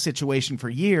in that situation for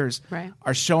years Right.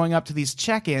 are showing up to these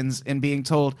check-ins and being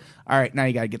told, all right, now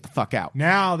you got to get the fuck out.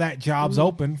 Now that job's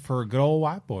open for a good old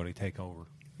white boy to take over.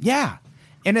 Yeah.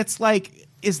 And it's like,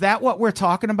 is that what we're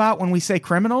talking about when we say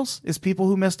criminals? Is people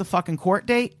who missed a fucking court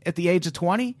date at the age of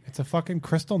 20? It's a fucking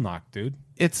crystal knock, dude.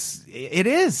 It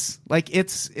is. Like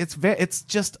it's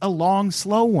just a long,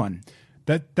 slow one.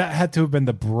 That had to have been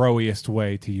the broiest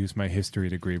way to use my history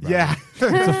degree, bro. Yeah.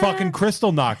 It's a fucking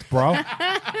crystal knocked, bro.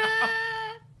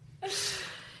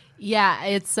 Yeah,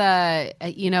 it's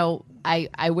you know,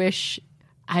 I wish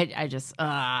I just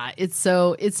it's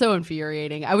so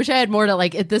infuriating. I wish I had more to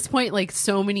like at this point, like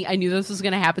so many I knew this was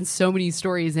gonna happen, so many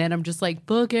stories and I'm just like,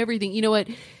 book everything. You know what?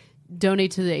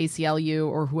 Donate to the ACLU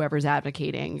or whoever's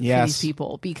advocating for Yes. these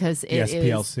people because The it is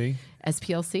SPLC.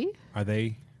 SPLC? Are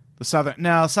they? The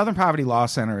Southern Poverty Law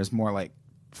Center is more like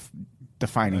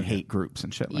defining hate groups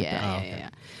and shit like that.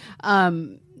 Yeah.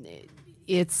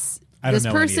 It's I don't this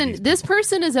know any of person. these This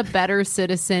person is a better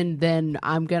citizen than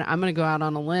I'm gonna go out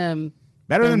on a limb.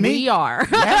 Better than me. We are.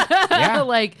 Yeah.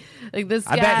 like this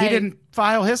guy. I bet he didn't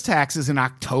file his taxes in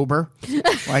October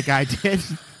like I did.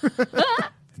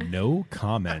 No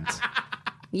comment.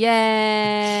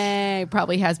 Yay!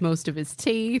 Probably has most of his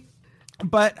teeth.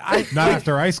 But Not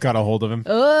after ICE got a hold of him.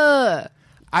 Ugh.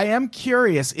 I am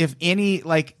curious if any,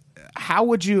 like, how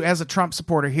would you, as a Trump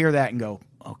supporter, hear that and go,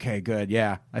 okay, good,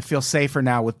 yeah, I feel safer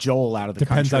now with Joel out of the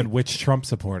Depends country. on which Trump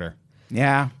supporter.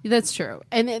 Yeah. That's true.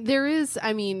 And there is,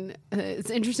 I mean, it's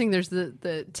interesting. There's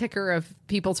the ticker of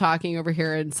people talking over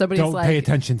here, and somebody's Don't like, pay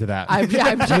attention to that.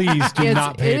 Please do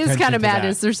not pay It is attention kind of to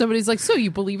madness. that. There's somebody's like, so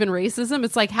you believe in racism?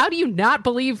 It's like, how do you not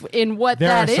believe in what There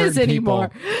that are is certain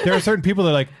anymore? There are certain people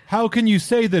that are like, how can you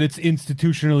say that it's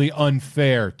institutionally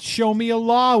unfair? Show me a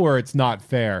law where it's not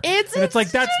fair. It's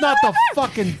like, that's not the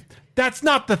fucking, that's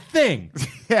not the thing.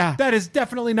 Yeah. That is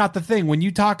definitely not the thing. When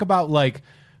you talk about like,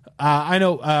 I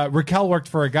know Raquel worked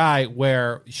for a guy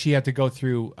where she had to go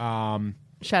through.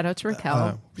 Shout out to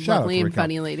Raquel, shout out lovely to and Raquel.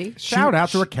 funny lady. Shout out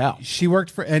to Raquel. She worked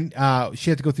for, and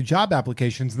she had to go through job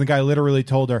applications, and the guy literally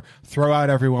told her, throw out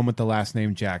everyone with the last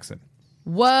name Jackson.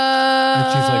 Whoa! And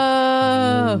she's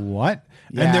like, what?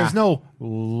 Yeah. And there's no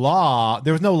law,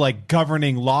 there was no like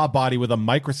governing law body with a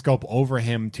microscope over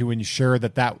him to ensure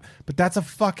that, but that's a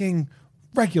fucking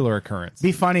regular occurrence.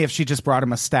 Be funny if she just brought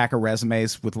him a stack of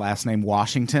resumes with last name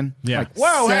Washington. Yeah. Like,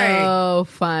 whoa, hey, So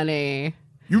funny.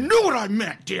 you knew what I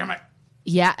meant, damn it.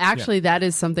 Yeah, actually, that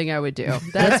is something I would do.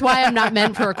 That's why I'm not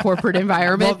meant for a corporate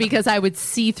environment, because I would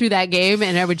see through that game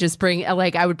and I would just bring,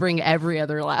 like, I would bring every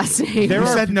other last name. You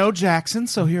said no Jackson,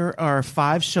 so here are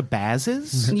 5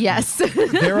 Shabazes. Yes.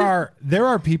 there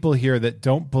are people here that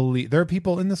don't believe, there are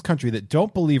people in this country that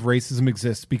don't believe racism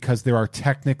exists because there are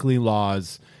technically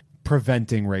laws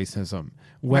preventing racism,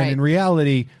 when Right. in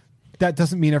reality that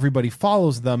doesn't mean everybody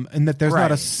follows them, and that there's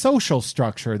not a Right. social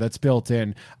structure that's built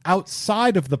in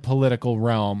outside of the political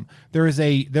realm. There is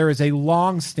a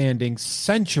long-standing,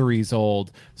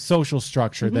 centuries-old social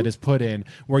structure that is put in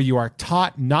where you are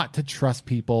taught not to trust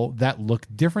people that look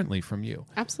differently from you.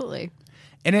 Absolutely.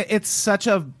 And it's such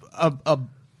a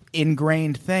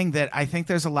ingrained thing that I think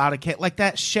there's a lot of kids like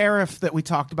that sheriff that we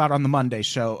talked about on the Monday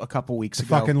show a couple weeks ago.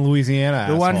 Fucking Louisiana,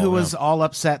 the one who asshole, was yeah. all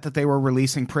upset that they were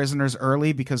releasing prisoners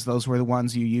early because those were the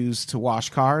ones you used to wash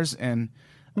cars and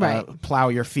Right. plow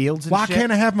your fields. And Why shit.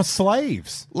 can't I have my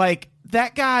slaves? Like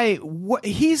that guy?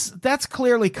 That's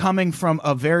clearly coming from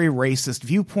a very racist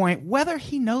viewpoint, whether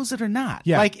he knows it or not.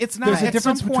 Yeah, like it's not. There's a at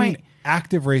difference some point, between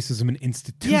active racism and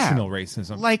institutional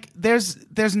racism. Like there's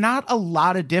not a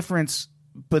lot of difference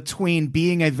between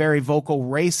being a very vocal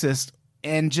racist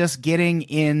and just getting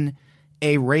in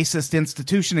a racist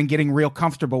institution and getting real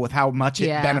comfortable with how much it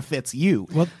Yeah. benefits you.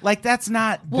 Like that's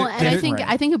not Well, and different.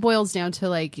 I think it boils down to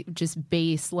like just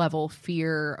base level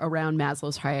fear around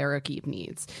Maslow's hierarchy of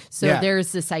needs. So Yeah.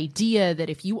 there's this idea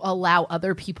that if you allow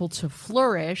other people to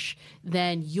flourish,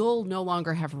 then you'll no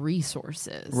longer have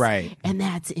resources. Right. And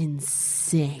that's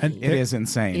insane. it is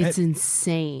insane. It's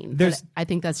insane. there's- But I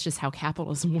think that's just how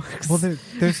capitalism works. Well,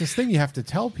 there's this thing you have to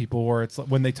tell people where it's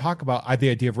when they talk about the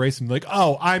idea of racism, like,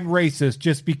 oh, I'm racist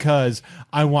just because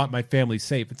I want my family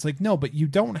safe. It's like, no, but you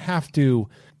don't have to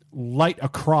light a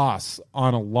cross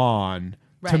on a lawn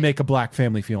to Right. make a black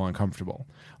family feel uncomfortable.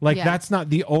 Like Yeah. that's not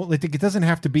the only thing. It doesn't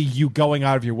have to be you going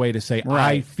out of your way to say, I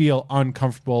Right. feel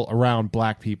uncomfortable around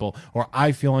black people or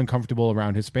I feel uncomfortable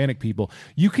around Hispanic people.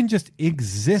 You can just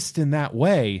exist in that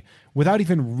way without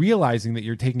even realizing that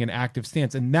you're taking an active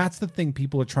stance. And that's the thing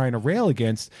people are trying to rail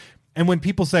against. And when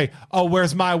people say, oh,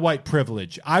 where's my white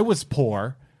privilege? I was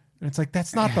poor. And it's like,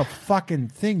 that's not the fucking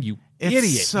thing, you It's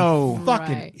idiot. so- You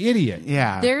fucking Right. idiot.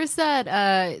 yeah. There's that.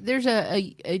 There's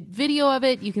a video of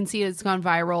it. You can see it's gone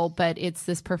viral, but it's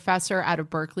this professor out of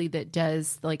Berkeley that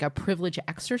does like a privilege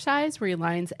exercise where he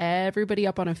lines everybody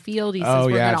up on a field. He says, Oh,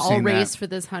 "We're yeah, going to I've all seen that. race for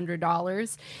this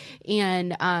 $100."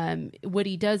 And what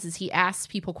he does is he asks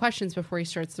people questions before he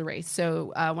starts the race.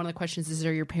 So one of the questions is,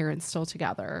 "Are your parents still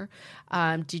together?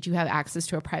 Did you have access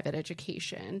to a private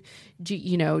education? Do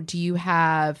you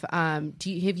have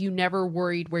have you never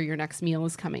worried where your next meal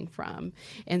is coming from?"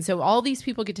 And so all these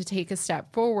people get to take a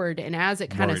step forward, and as it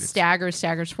kind of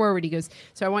staggers forward, he goes,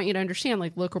 "So I want you to understand,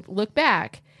 like, look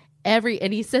back."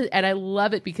 And he says, and I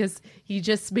love it because he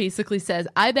just basically says,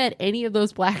 "I bet any of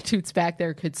those black dudes back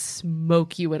there could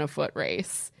smoke you in a foot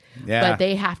race." Yeah. But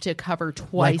they have to cover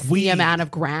twice the weed. amount of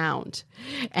ground.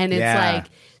 And it's Yeah. like,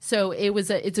 so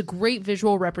it's a great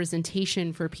visual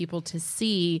representation for people to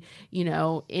see,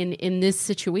 in this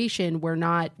situation where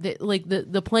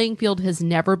the playing field has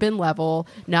never been level.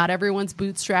 Not everyone's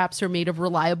bootstraps are made of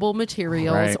reliable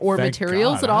materials Right. or Thank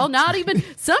materials God, at huh? all. Not even,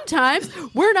 sometimes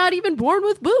we're not even born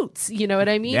with boots. You know what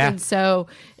I mean? Yeah. And so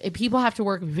people have to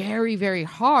work very, very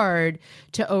hard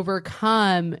to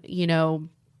overcome,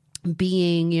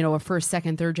 being, a first,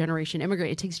 second, third generation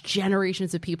immigrant. It takes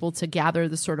generations of people to gather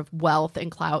the sort of wealth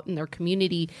and clout in their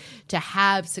community to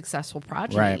have successful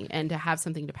progeny Right. and to have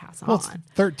something to pass Well, it's on.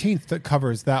 13th that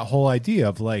covers that whole idea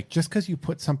of like, just because you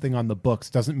put something on the books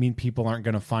doesn't mean people aren't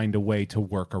going to find a way to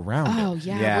work around Oh it.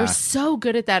 yeah. Yeah. We're so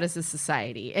good at that as a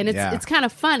society, and it's Yeah. it's kind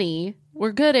of funny.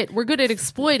 We're good at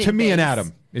exploiting. To me and things.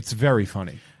 Adam, it's very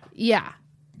funny. Yeah.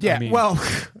 Yeah, mean- well,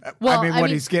 Well, what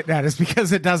he's getting at is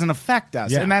because it doesn't affect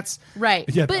us, Yeah. and that's Right.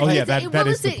 Yeah, But oh, yeah, it's, that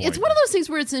is the it's point. one of those things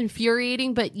where it's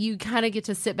infuriating, but you kind of get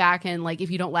to sit back and like, if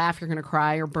you don't laugh, you're going to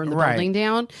cry or burn the Right. building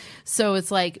down. So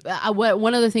it's like,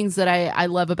 one of the things that I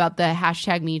love about the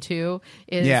hashtag Me Too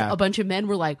is Yeah. a bunch of men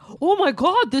were like, oh my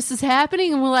God, this is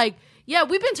happening. And we're like, yeah,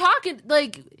 we've been talking,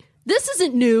 like, this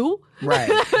isn't new. right.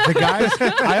 The guys,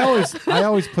 I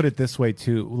always put it this way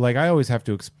too. Like I always have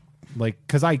to,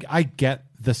 because I get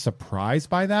the surprise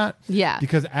by that. Yeah.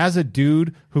 Because as a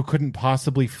dude who couldn't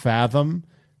possibly fathom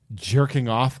jerking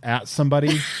off at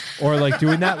somebody or like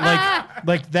doing that,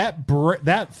 like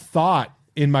that thought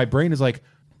in my brain is like,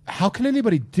 how can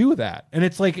anybody do that? And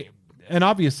it's like, and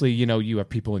obviously, you have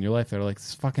people in your life that are like,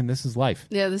 this is life.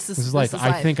 Yeah, this is life.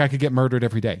 I think I could get murdered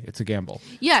every day. It's a gamble.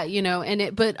 Yeah,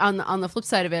 but on the flip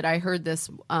side of it, I heard this.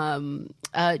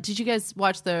 Did you guys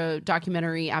watch the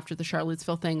documentary after the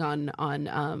Charlottesville thing on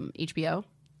HBO?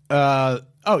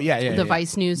 The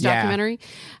Vice News Yeah. documentary.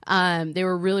 They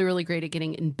were really, really great at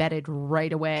getting embedded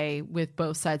right away with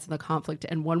both sides of the conflict.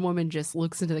 And one woman just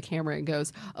looks into the camera and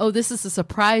goes, "Oh, this is a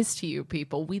surprise to you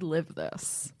people. We live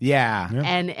this." Yeah.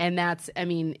 And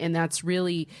that's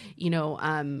really,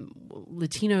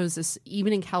 Latinos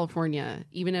even in California,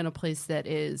 even in a place that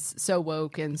is so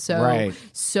woke and so Right.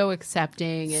 so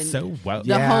accepting and So well.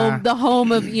 the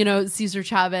home of Cesar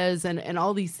Chavez and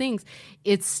all these things,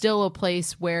 it's still a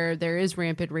place where there is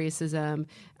rampant racism,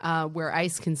 where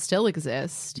ICE can still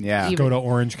exist. Yeah. Even- Go to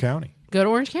Orange County. Go to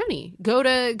Orange County. Go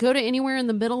to anywhere in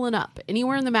the middle and up.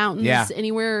 Anywhere in the mountains. Yeah.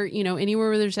 Anywhere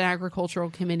where there's an agricultural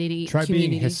community. Try being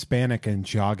community. Hispanic and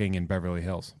jogging in Beverly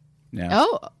Hills. Yeah.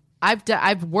 Oh,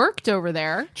 I've worked over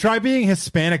there. Try being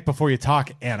Hispanic before you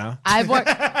talk, Anna. I've worked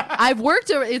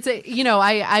over. It's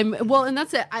I'm well, and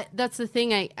that's it. That's the thing.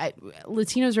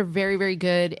 Latinos are very, very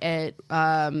good at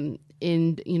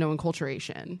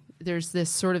enculturation. There's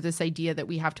this idea that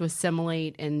we have to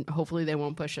assimilate, and hopefully they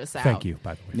won't push us out. Thank you,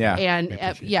 by the way. Yeah. And I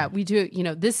appreciate we do.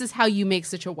 This is how you make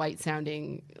such a white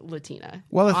sounding Latina.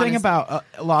 Well, the thing honestly. about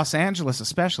Los Angeles,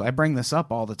 especially, I bring this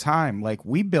up all the time. Like,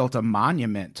 we built a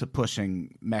monument to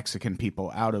pushing Mexican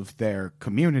people out of their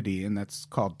community, and that's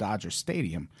called Dodger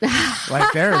Stadium.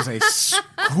 Like, there is a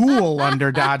school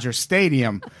under Dodger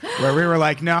Stadium where we were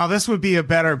like, no, this would be a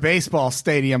better baseball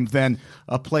stadium than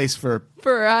a place for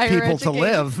higher people to education.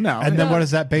 live. No. And then what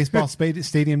does that baseball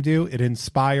stadium do? It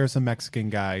inspires a Mexican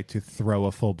guy to throw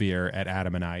a full beer at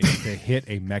Adam and I to hit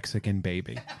a Mexican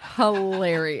baby.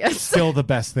 Hilarious. Still the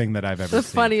best thing that I've ever The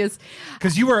seen. funniest.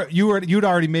 Because you'd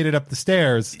already made it up the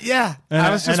stairs. Yeah. And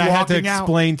I was just and I had to walking out.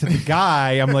 explain to the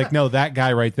guy, I'm like, no, that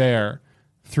guy right there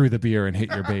threw the beer and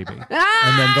hit your baby.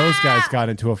 And then those guys got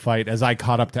into a fight as I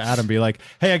caught up to Adam, be like,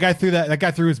 hey, that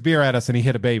guy threw his beer at us and he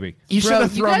hit a baby. You should Bro,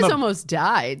 have you thrown guys the almost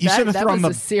died. You should have that thrown was the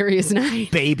a serious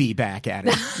night. baby back at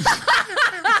it.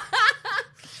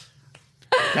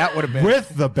 That would have been.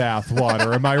 With the bath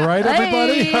water. Am I right,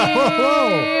 everybody?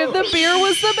 Hey, the beer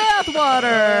was the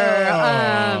bathwater.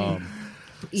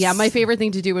 Yeah, my favorite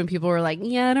thing to do when people were like,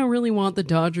 yeah, I don't really want the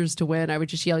Dodgers to win, I would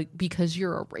just yell, because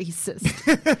you're a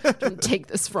racist. Don't take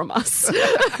this from us.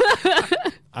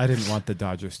 I didn't want the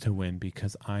Dodgers to win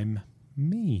because I'm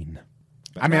mean.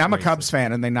 I mean, Not I'm a racist. Cubs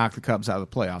fan, and they knocked the Cubs out of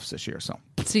the playoffs this year. So,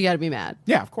 So you got to be mad.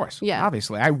 yeah, of course. Yeah.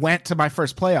 Obviously. I went to my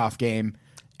first playoff game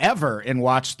ever and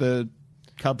watched the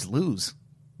Cubs lose.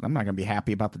 I'm not going to be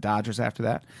happy about the Dodgers after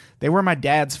that. They were my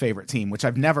dad's favorite team, which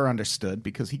I've never understood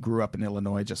because he grew up in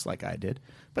Illinois just like I did.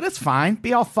 But it's fine.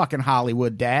 Be all fucking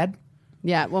Hollywood, Dad.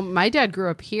 Yeah, well, my dad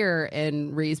grew up here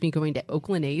and raised me going to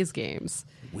Oakland A's games.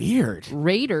 Weird.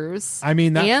 Raiders, I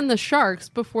mean, that- and the Sharks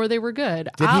before they were good.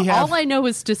 Did he have- All I know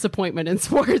is disappointment in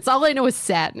sports. All I know is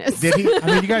sadness. Did he? I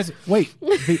mean, you guys, wait,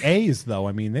 the A's, though,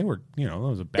 I mean, they were,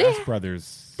 those are Bass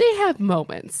Brothers. They have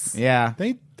moments. Yeah.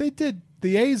 They did.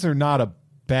 The A's are not a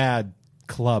bad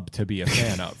club to be a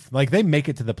fan of. Like, they make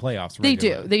it to the playoffs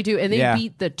regularly. They do, and they Yeah.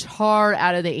 beat the tar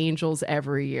out of the Angels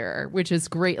every year, which is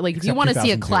great. Like, if you Except want to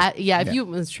see a 2002.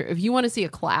 class, that's true. If you want to see a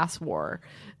class war,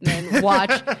 then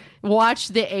watch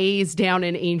the A's down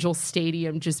in Angel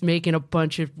Stadium just making a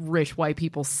bunch of rich white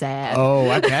people sad. Oh,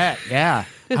 I bet. Yeah.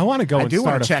 I want to go I and do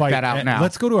wanna start a check fight. that out now. Oh,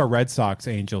 Let's go to a Red Sox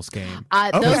Angels game.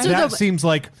 Those are That the seems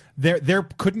like there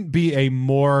couldn't be a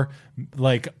more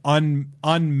like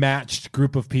unmatched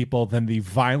group of people than the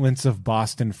violence of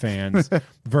Boston fans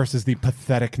versus the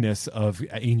patheticness of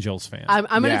Angels fans. I'm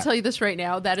going Yeah. to tell you this right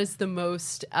now. That is the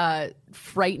most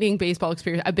frightening baseball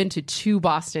experience. I've been to 2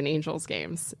 Boston Angels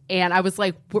games, and I was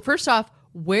like, first off,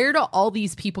 where do all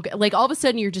these people get? Like, all of a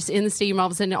sudden, you're just in the stadium. All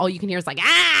of a sudden, all you can hear is like,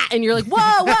 ah! And you're like, whoa,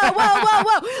 whoa, whoa, whoa,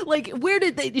 whoa. Like, where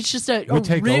did they? It's just a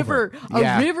take river, over.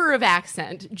 Yeah. a river of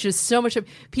accent. Just so much of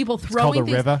people called throwing a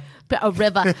things. river? A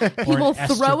river. People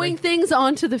estuary. throwing things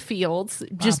onto the fields,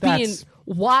 just being that's-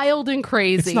 wild and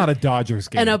crazy. It's not a Dodgers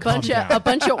game. And a Calm bunch down.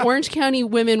 of Orange County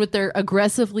women with their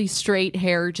aggressively straight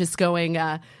hair just going,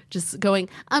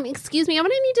 excuse me, I'm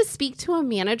gonna need to speak to a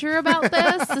manager about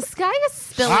this. This guy is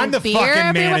spilling I'm the beer fucking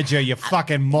everywhere." manager, you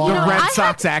fucking The moron. Red I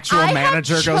Sox have- actual I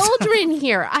manager have goes, children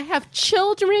here. I have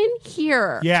children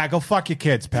here. Yeah, go fuck your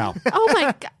kids, pal. Oh my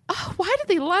god. Oh, why do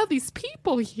they allow these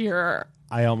people here?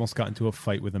 I almost got into a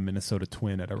fight with a Minnesota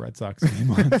Twin at a Red Sox game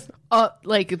once.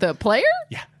 Like the player?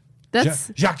 Yeah.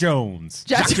 That's Jacques Jones.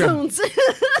 Jack Jones.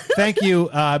 Thank you.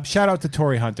 Shout out to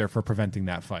Torrey Hunter for preventing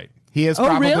that fight. he is Oh,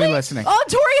 probably really? listening. Oh,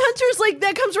 Torrey Hunter's like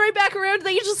that comes right back around to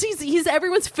the Angels. He's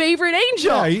everyone's favorite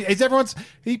angel. Yeah,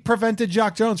 he prevented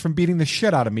Jacques Jones from beating the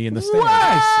shit out of me in the stands.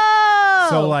 Whoa!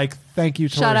 So, like, thank you,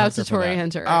 Torrey Shout out Hunter to for Torrey that.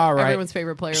 Hunter. All right. Everyone's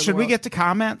favorite player. Should we get to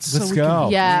comments? Let's we go.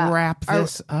 Can Yeah. wrap Are-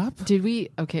 this up? Did we?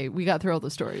 Okay, we got through all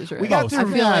the stories, right? We got Most. through.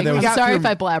 I feel like there I'm was- sorry through- if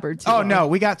I blabbered too Oh long. no,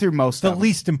 we got through most The of them.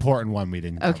 least important one we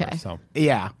didn't cover. Okay. So,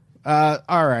 Yeah.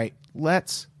 All right.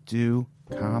 Let's do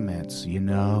comments. You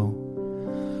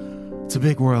know, it's a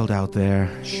big world out there.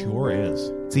 sure is.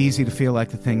 It's easy to feel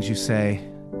like the things you say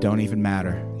don't even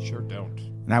matter. Sure don't.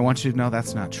 And I want you to know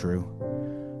that's not true.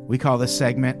 We call this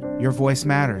segment Your Voice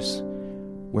Matters,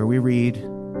 where we read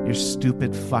your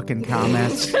stupid fucking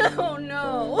comments Oh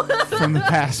no! from the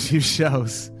past few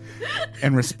shows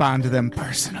and respond to them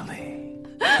personally.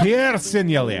 Pierre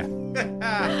Signalia.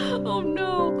 Oh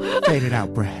no! Faded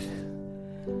out, Brett.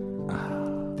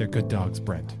 They're good dogs,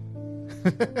 Brent.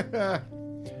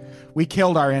 We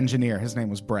killed our engineer. His name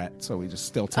was Brett, so we just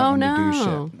still tell Oh, him to do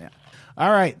no. shit. Yeah.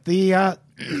 All right. The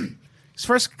his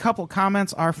first couple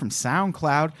comments are from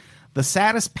SoundCloud. The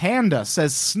Saddest Panda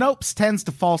says Snopes tends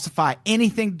to falsify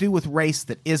anything to do with race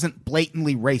that isn't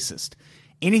blatantly racist.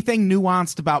 Anything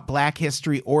nuanced about black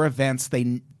history or events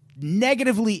they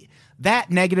negatively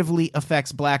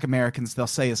affects black Americans, they'll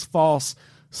say is false.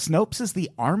 Snopes is the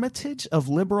Armitage of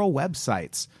liberal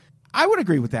websites. I would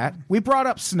agree with that. We brought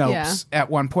up Snopes at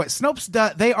one point.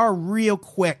 Snopes, they are real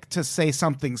quick to say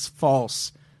something's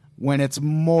false when it's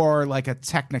more like a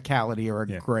technicality or a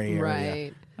gray area.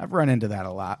 Right. I've run into that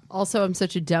a lot. Also, I'm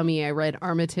such a dummy. I read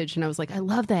Armitage and I was like, I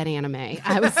love that anime.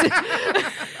 I was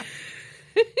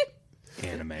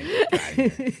Anime.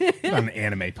 It's not an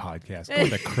anime podcast. Go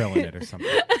to Krillin' It or something.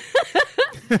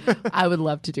 I would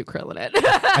love to do Krillin' It.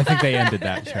 I think they ended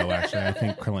that show, actually. I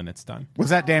think Krillin' It's done. Was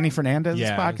that Danny Fernandez's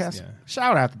Yeah, it was- podcast? yeah.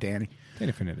 Shout out to Danny.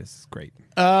 Danny Fernandez is great.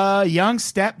 Young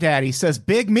Stepdaddy says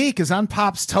Big Meek is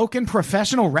Unpop's token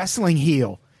professional wrestling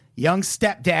heel. Young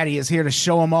Stepdaddy is here to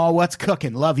show them all what's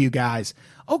cooking. Love you guys.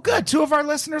 Oh, good. 2 of our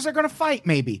listeners are going to fight,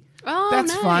 maybe. Oh,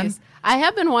 That's nice. fun. I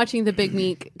have been watching the Big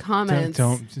Meek comments.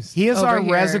 Don't just. He is Over our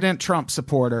here. resident Trump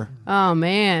supporter, Oh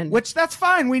man. which that's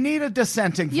fine. We need a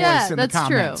dissenting voice Yeah, in the that's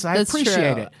true. comments. I That's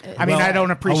appreciate true. it. I mean, I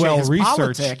don't appreciate his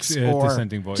politics or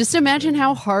dissenting voice. Just imagine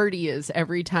how hard he is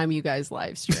every time you guys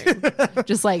live stream.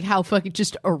 Just like how fucking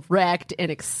just erect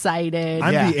and excited.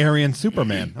 I'm Yeah. the Aryan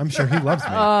Superman. I'm sure he loves me.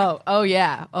 Oh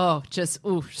yeah. Oh, just so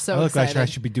I look excited. like I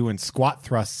should be doing squat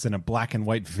thrusts in a black and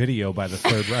white video by the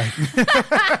Third Reich.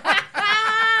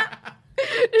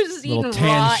 Just Little eating tan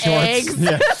raw shorts. eggs.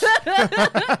 Yeah.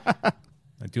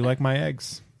 I do like my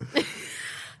eggs.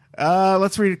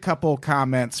 Let's read a couple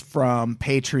comments from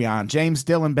Patreon. James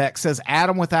Dillenbeck says,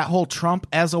 Adam with that whole Trump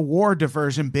as a war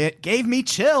diversion bit gave me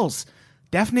chills.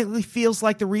 Definitely feels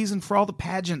like the reason for all the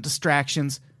pageant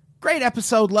distractions. Great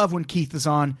episode. Love when Keith is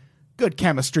on. Good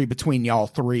chemistry between y'all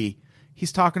 3.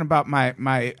 He's talking about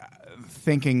my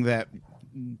thinking that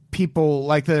people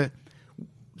like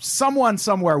someone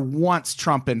somewhere wants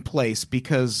Trump in place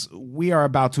because we are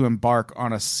about to embark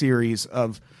on a series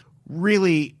of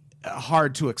really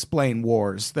hard to explain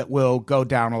wars that will go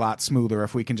down a lot smoother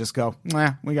if we can just go,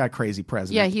 we got a crazy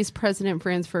president. Yeah, he's President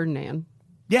Franz Ferdinand.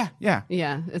 Yeah.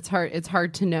 Yeah, it's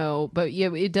hard to know, but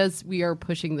yeah, it does. We are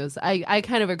pushing those. I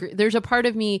kind of agree. There's a part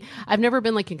of me. I've never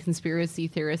been like a conspiracy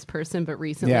theorist person, but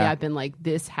recently Yeah. I've been like,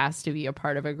 this has to be a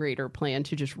part of a greater plan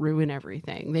to just ruin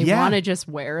everything. They Yeah. want to just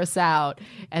wear us out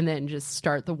and then just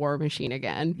start the war machine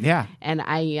again. Yeah. and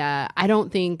I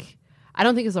don't think I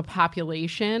don't think as a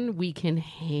population we can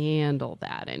handle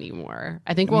that anymore.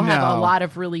 I think we'll have a No. lot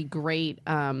of really great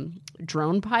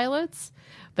drone pilots,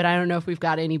 but I don't know if we've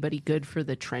got anybody good for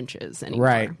the trenches anymore.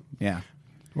 Right. Yeah.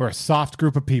 We're a soft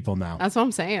group of people now. That's what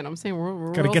I'm saying. I'm saying we're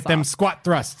Gotta real get them soft. squat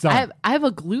thrusts on. I have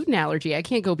a gluten allergy. I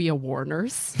can't go be a war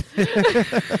nurse.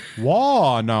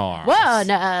 War nurse. War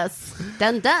nurse.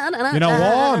 Dun, dun, dun, You know, dun.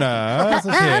 war nurse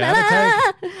is here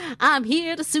to take- I'm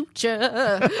here to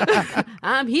suture.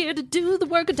 I'm here to do the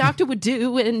work a doctor would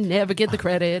do and never get the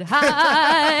credit.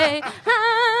 Hi.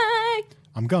 Hi.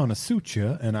 I'm gonna suit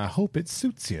you, and I hope it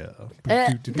suits you.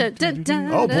 Dun, dun,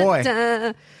 dun, Oh, boy. dun,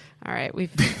 dun. All right, we've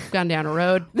gone down a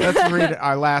road. Let's read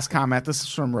our last comment. This is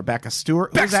from Rebecca Stewart,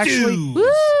 who was actually Woo!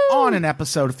 on an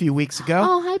episode a few weeks ago.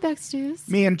 Oh, hi, Beck Stews.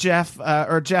 Me and Jeff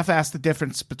asked the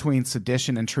difference between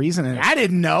sedition and treason, and I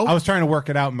didn't know. I was trying to work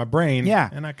it out in my brain, Yeah.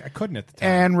 and I couldn't at the time.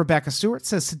 And Rebecca Stewart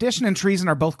says sedition and treason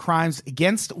are both crimes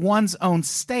against one's own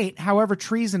state. However,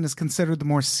 treason is considered the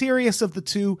more serious of the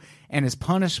two and is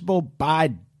punishable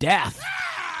by death.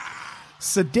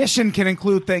 Sedition can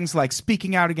include things like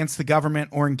speaking out against the government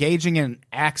or engaging in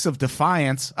acts of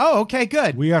defiance. Oh, okay,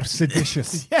 good. We are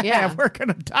seditious. Yeah. We're going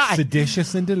to die.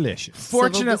 Seditious and delicious.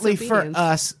 Fortunately for disobedience.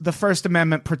 us, the First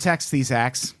Amendment protects these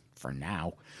acts for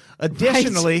now.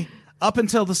 Additionally, up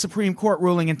until the Supreme Court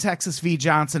ruling in Texas v.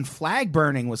 Johnson, flag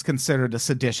burning was considered a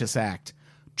seditious act.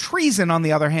 Treason, on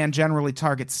the other hand, generally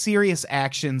targets serious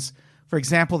actions. For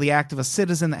example, the act of a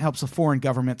citizen that helps a foreign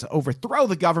government to overthrow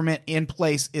the government in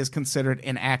place is considered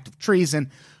an act of treason.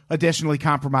 Additionally,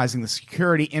 compromising the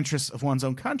security interests of one's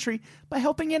own country by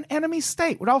helping an enemy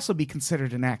state would also be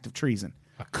considered an act of treason.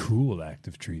 A cool act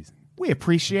of treason. We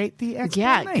appreciate the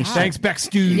explanation. God. Thanks, Beck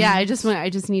Stew. Yeah, I just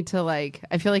need to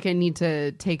I feel like I need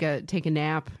to take a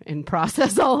nap and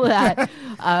process all of that.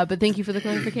 But thank you for the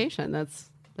clarification.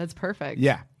 That's perfect.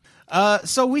 Yeah.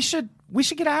 So we should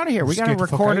get out of here. We got to get the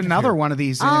fuck record out of another here. one of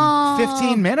these in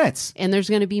 15 minutes. And there's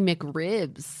going to be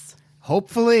McRibs.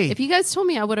 Hopefully. If you guys told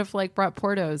me, I would have brought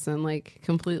Portos and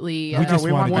completely We just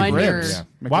we wanted want one McRibs. year. Yeah.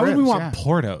 McRibs, Why would we want yeah.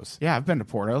 Portos? Yeah, I've been to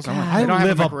Portos. I they don't have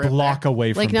live a McRib block there.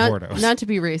 away from Like Portos. not to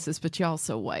be racist, but y'all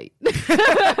so white.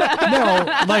 No,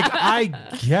 like I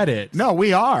get it. No,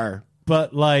 we are.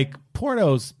 But like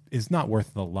Portos is not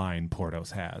worth the line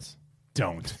Portos has.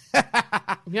 Don't.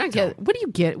 You're not get. What do you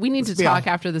get? We need to be talk a-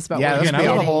 after this about Yeah, what this you're would be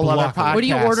a Again, I whole would other block it. podcast. What are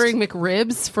you ordering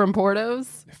McRibs from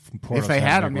Portos? Portos If they has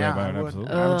had them, McRib, yeah, I would I would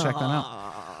absolutely. check them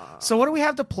out. So what do we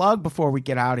have to plug before we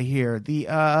get out of here?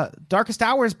 The Darkest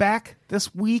Hour is back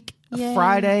this week, Yay.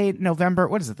 Friday, November,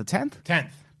 what is it, the 10th?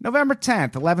 10th. November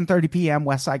 10th, 11:30 p.m.,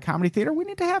 West Side Comedy Theater. We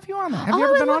need to have you on there. Have you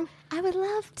ever been on? I would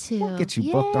love to. We'll get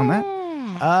you booked on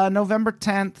that. November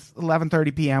 10th,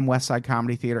 11:30 p.m., West Side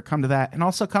Comedy Theater. Come to that. And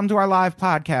also come to our live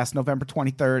podcast, November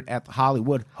 23rd at the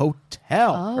Hollywood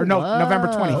Hotel. November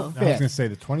 25th. I was going to say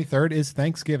the 23rd is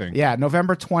Thanksgiving. Yeah,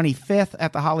 November 25th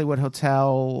at the Hollywood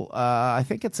Hotel. I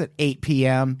think it's at 8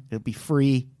 p.m. It'll be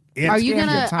free. Are you It's a good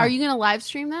gonna time. live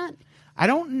stream that? I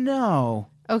don't know.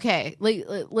 Okay,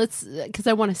 let's because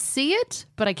I want to see it,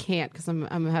 but I can't because I'm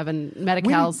having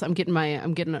Medi-Cals.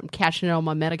 I'm cashing in all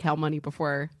my Medi-Cal money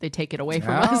before they take it away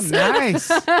from Oh, us. nice.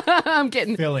 I'm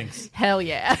getting Fillings. hell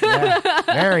yeah. Yeah,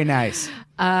 very nice.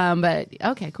 But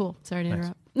okay, cool. Sorry to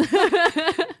interrupt.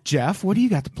 Jeff, what do you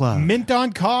got to plug? Mint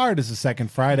on Card is the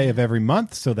second Friday of every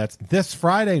month. So that's this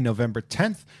Friday, November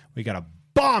 10th. We got a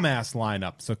bomb-ass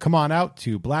lineup. So come on out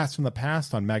to Blast from the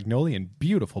Past on Magnolia in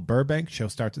beautiful Burbank. Show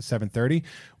starts at 7:30.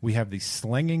 We have the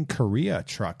Slinging Korea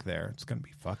truck there. It's going to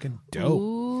be fucking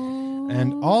dope.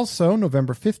 And also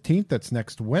November 15th, that's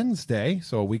next Wednesday,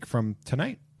 so a week from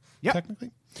tonight, Yep.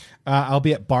 technically. I'll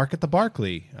be at Bark at the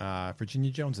Barclay,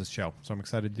 Virginia Jones's show. So I'm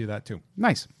excited to do that too.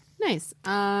 Nice. Nice.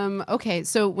 Okay,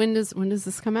 so when does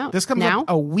this come out? This comes now. up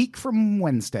a week from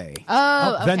Wednesday.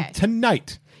 Oh, okay. Then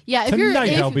tonight. Yeah, if you're- tonight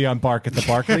if- I'll be on Bark at the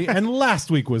Barclay, and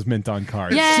last week was Mint on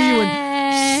Card. Yay! See you in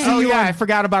Oh, yeah, I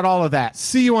forgot about all of that.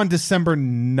 See you on December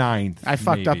 9th. I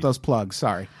fucked up maybe. those plugs.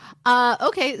 Sorry.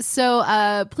 Okay,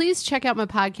 so please check out my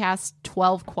podcast,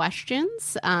 12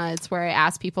 Questions. It's where I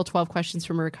ask people 12 questions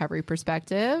from a recovery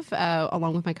perspective,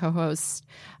 along with my co-host,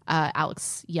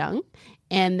 Alex Young.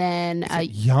 And then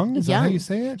Young? Is that how you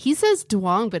say it? He says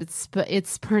Duong, but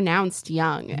it's pronounced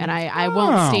Young. And I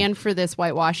won't stand for this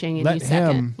whitewashing any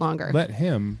second longer. Let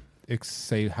him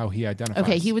say how he identifies.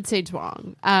 Okay, he would say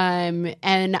Twong. And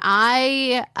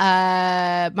I,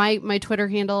 my Twitter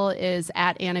handle is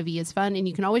at Anna V is Fun, and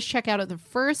you can always check out at the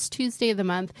first Tuesday of the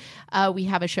month. We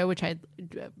have a show which I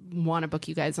want to book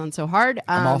you guys on so hard.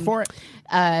 I'm all for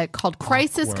it. Called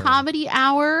Crisis Awkward. Comedy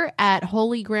Hour at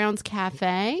Holy Grounds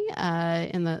Cafe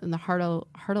in the heart of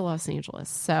Los Angeles.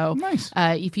 So Nice.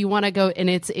 if you want to go, and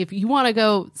if you want to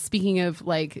go, speaking of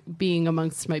like being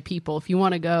amongst my people, if you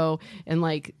want to go and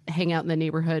like hang out in the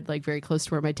neighborhood, like very close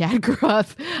to where my dad grew up,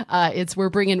 we're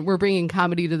bringing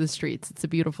comedy to the streets. It's a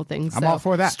beautiful thing. I'm So all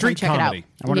for that. come Street check comedy. it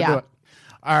I out. want to Yeah. do it.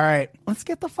 All right, let's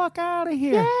get the fuck out of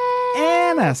here.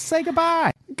 Anna, say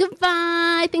goodbye.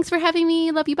 Goodbye. Thanks for having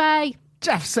me. Love you. Bye.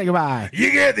 Jeff, say goodbye.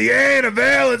 You get the Anna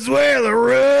Valenzuela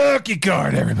rookie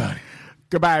card, everybody.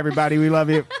 Goodbye, everybody. We love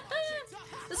you.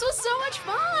 This was so much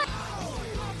fun.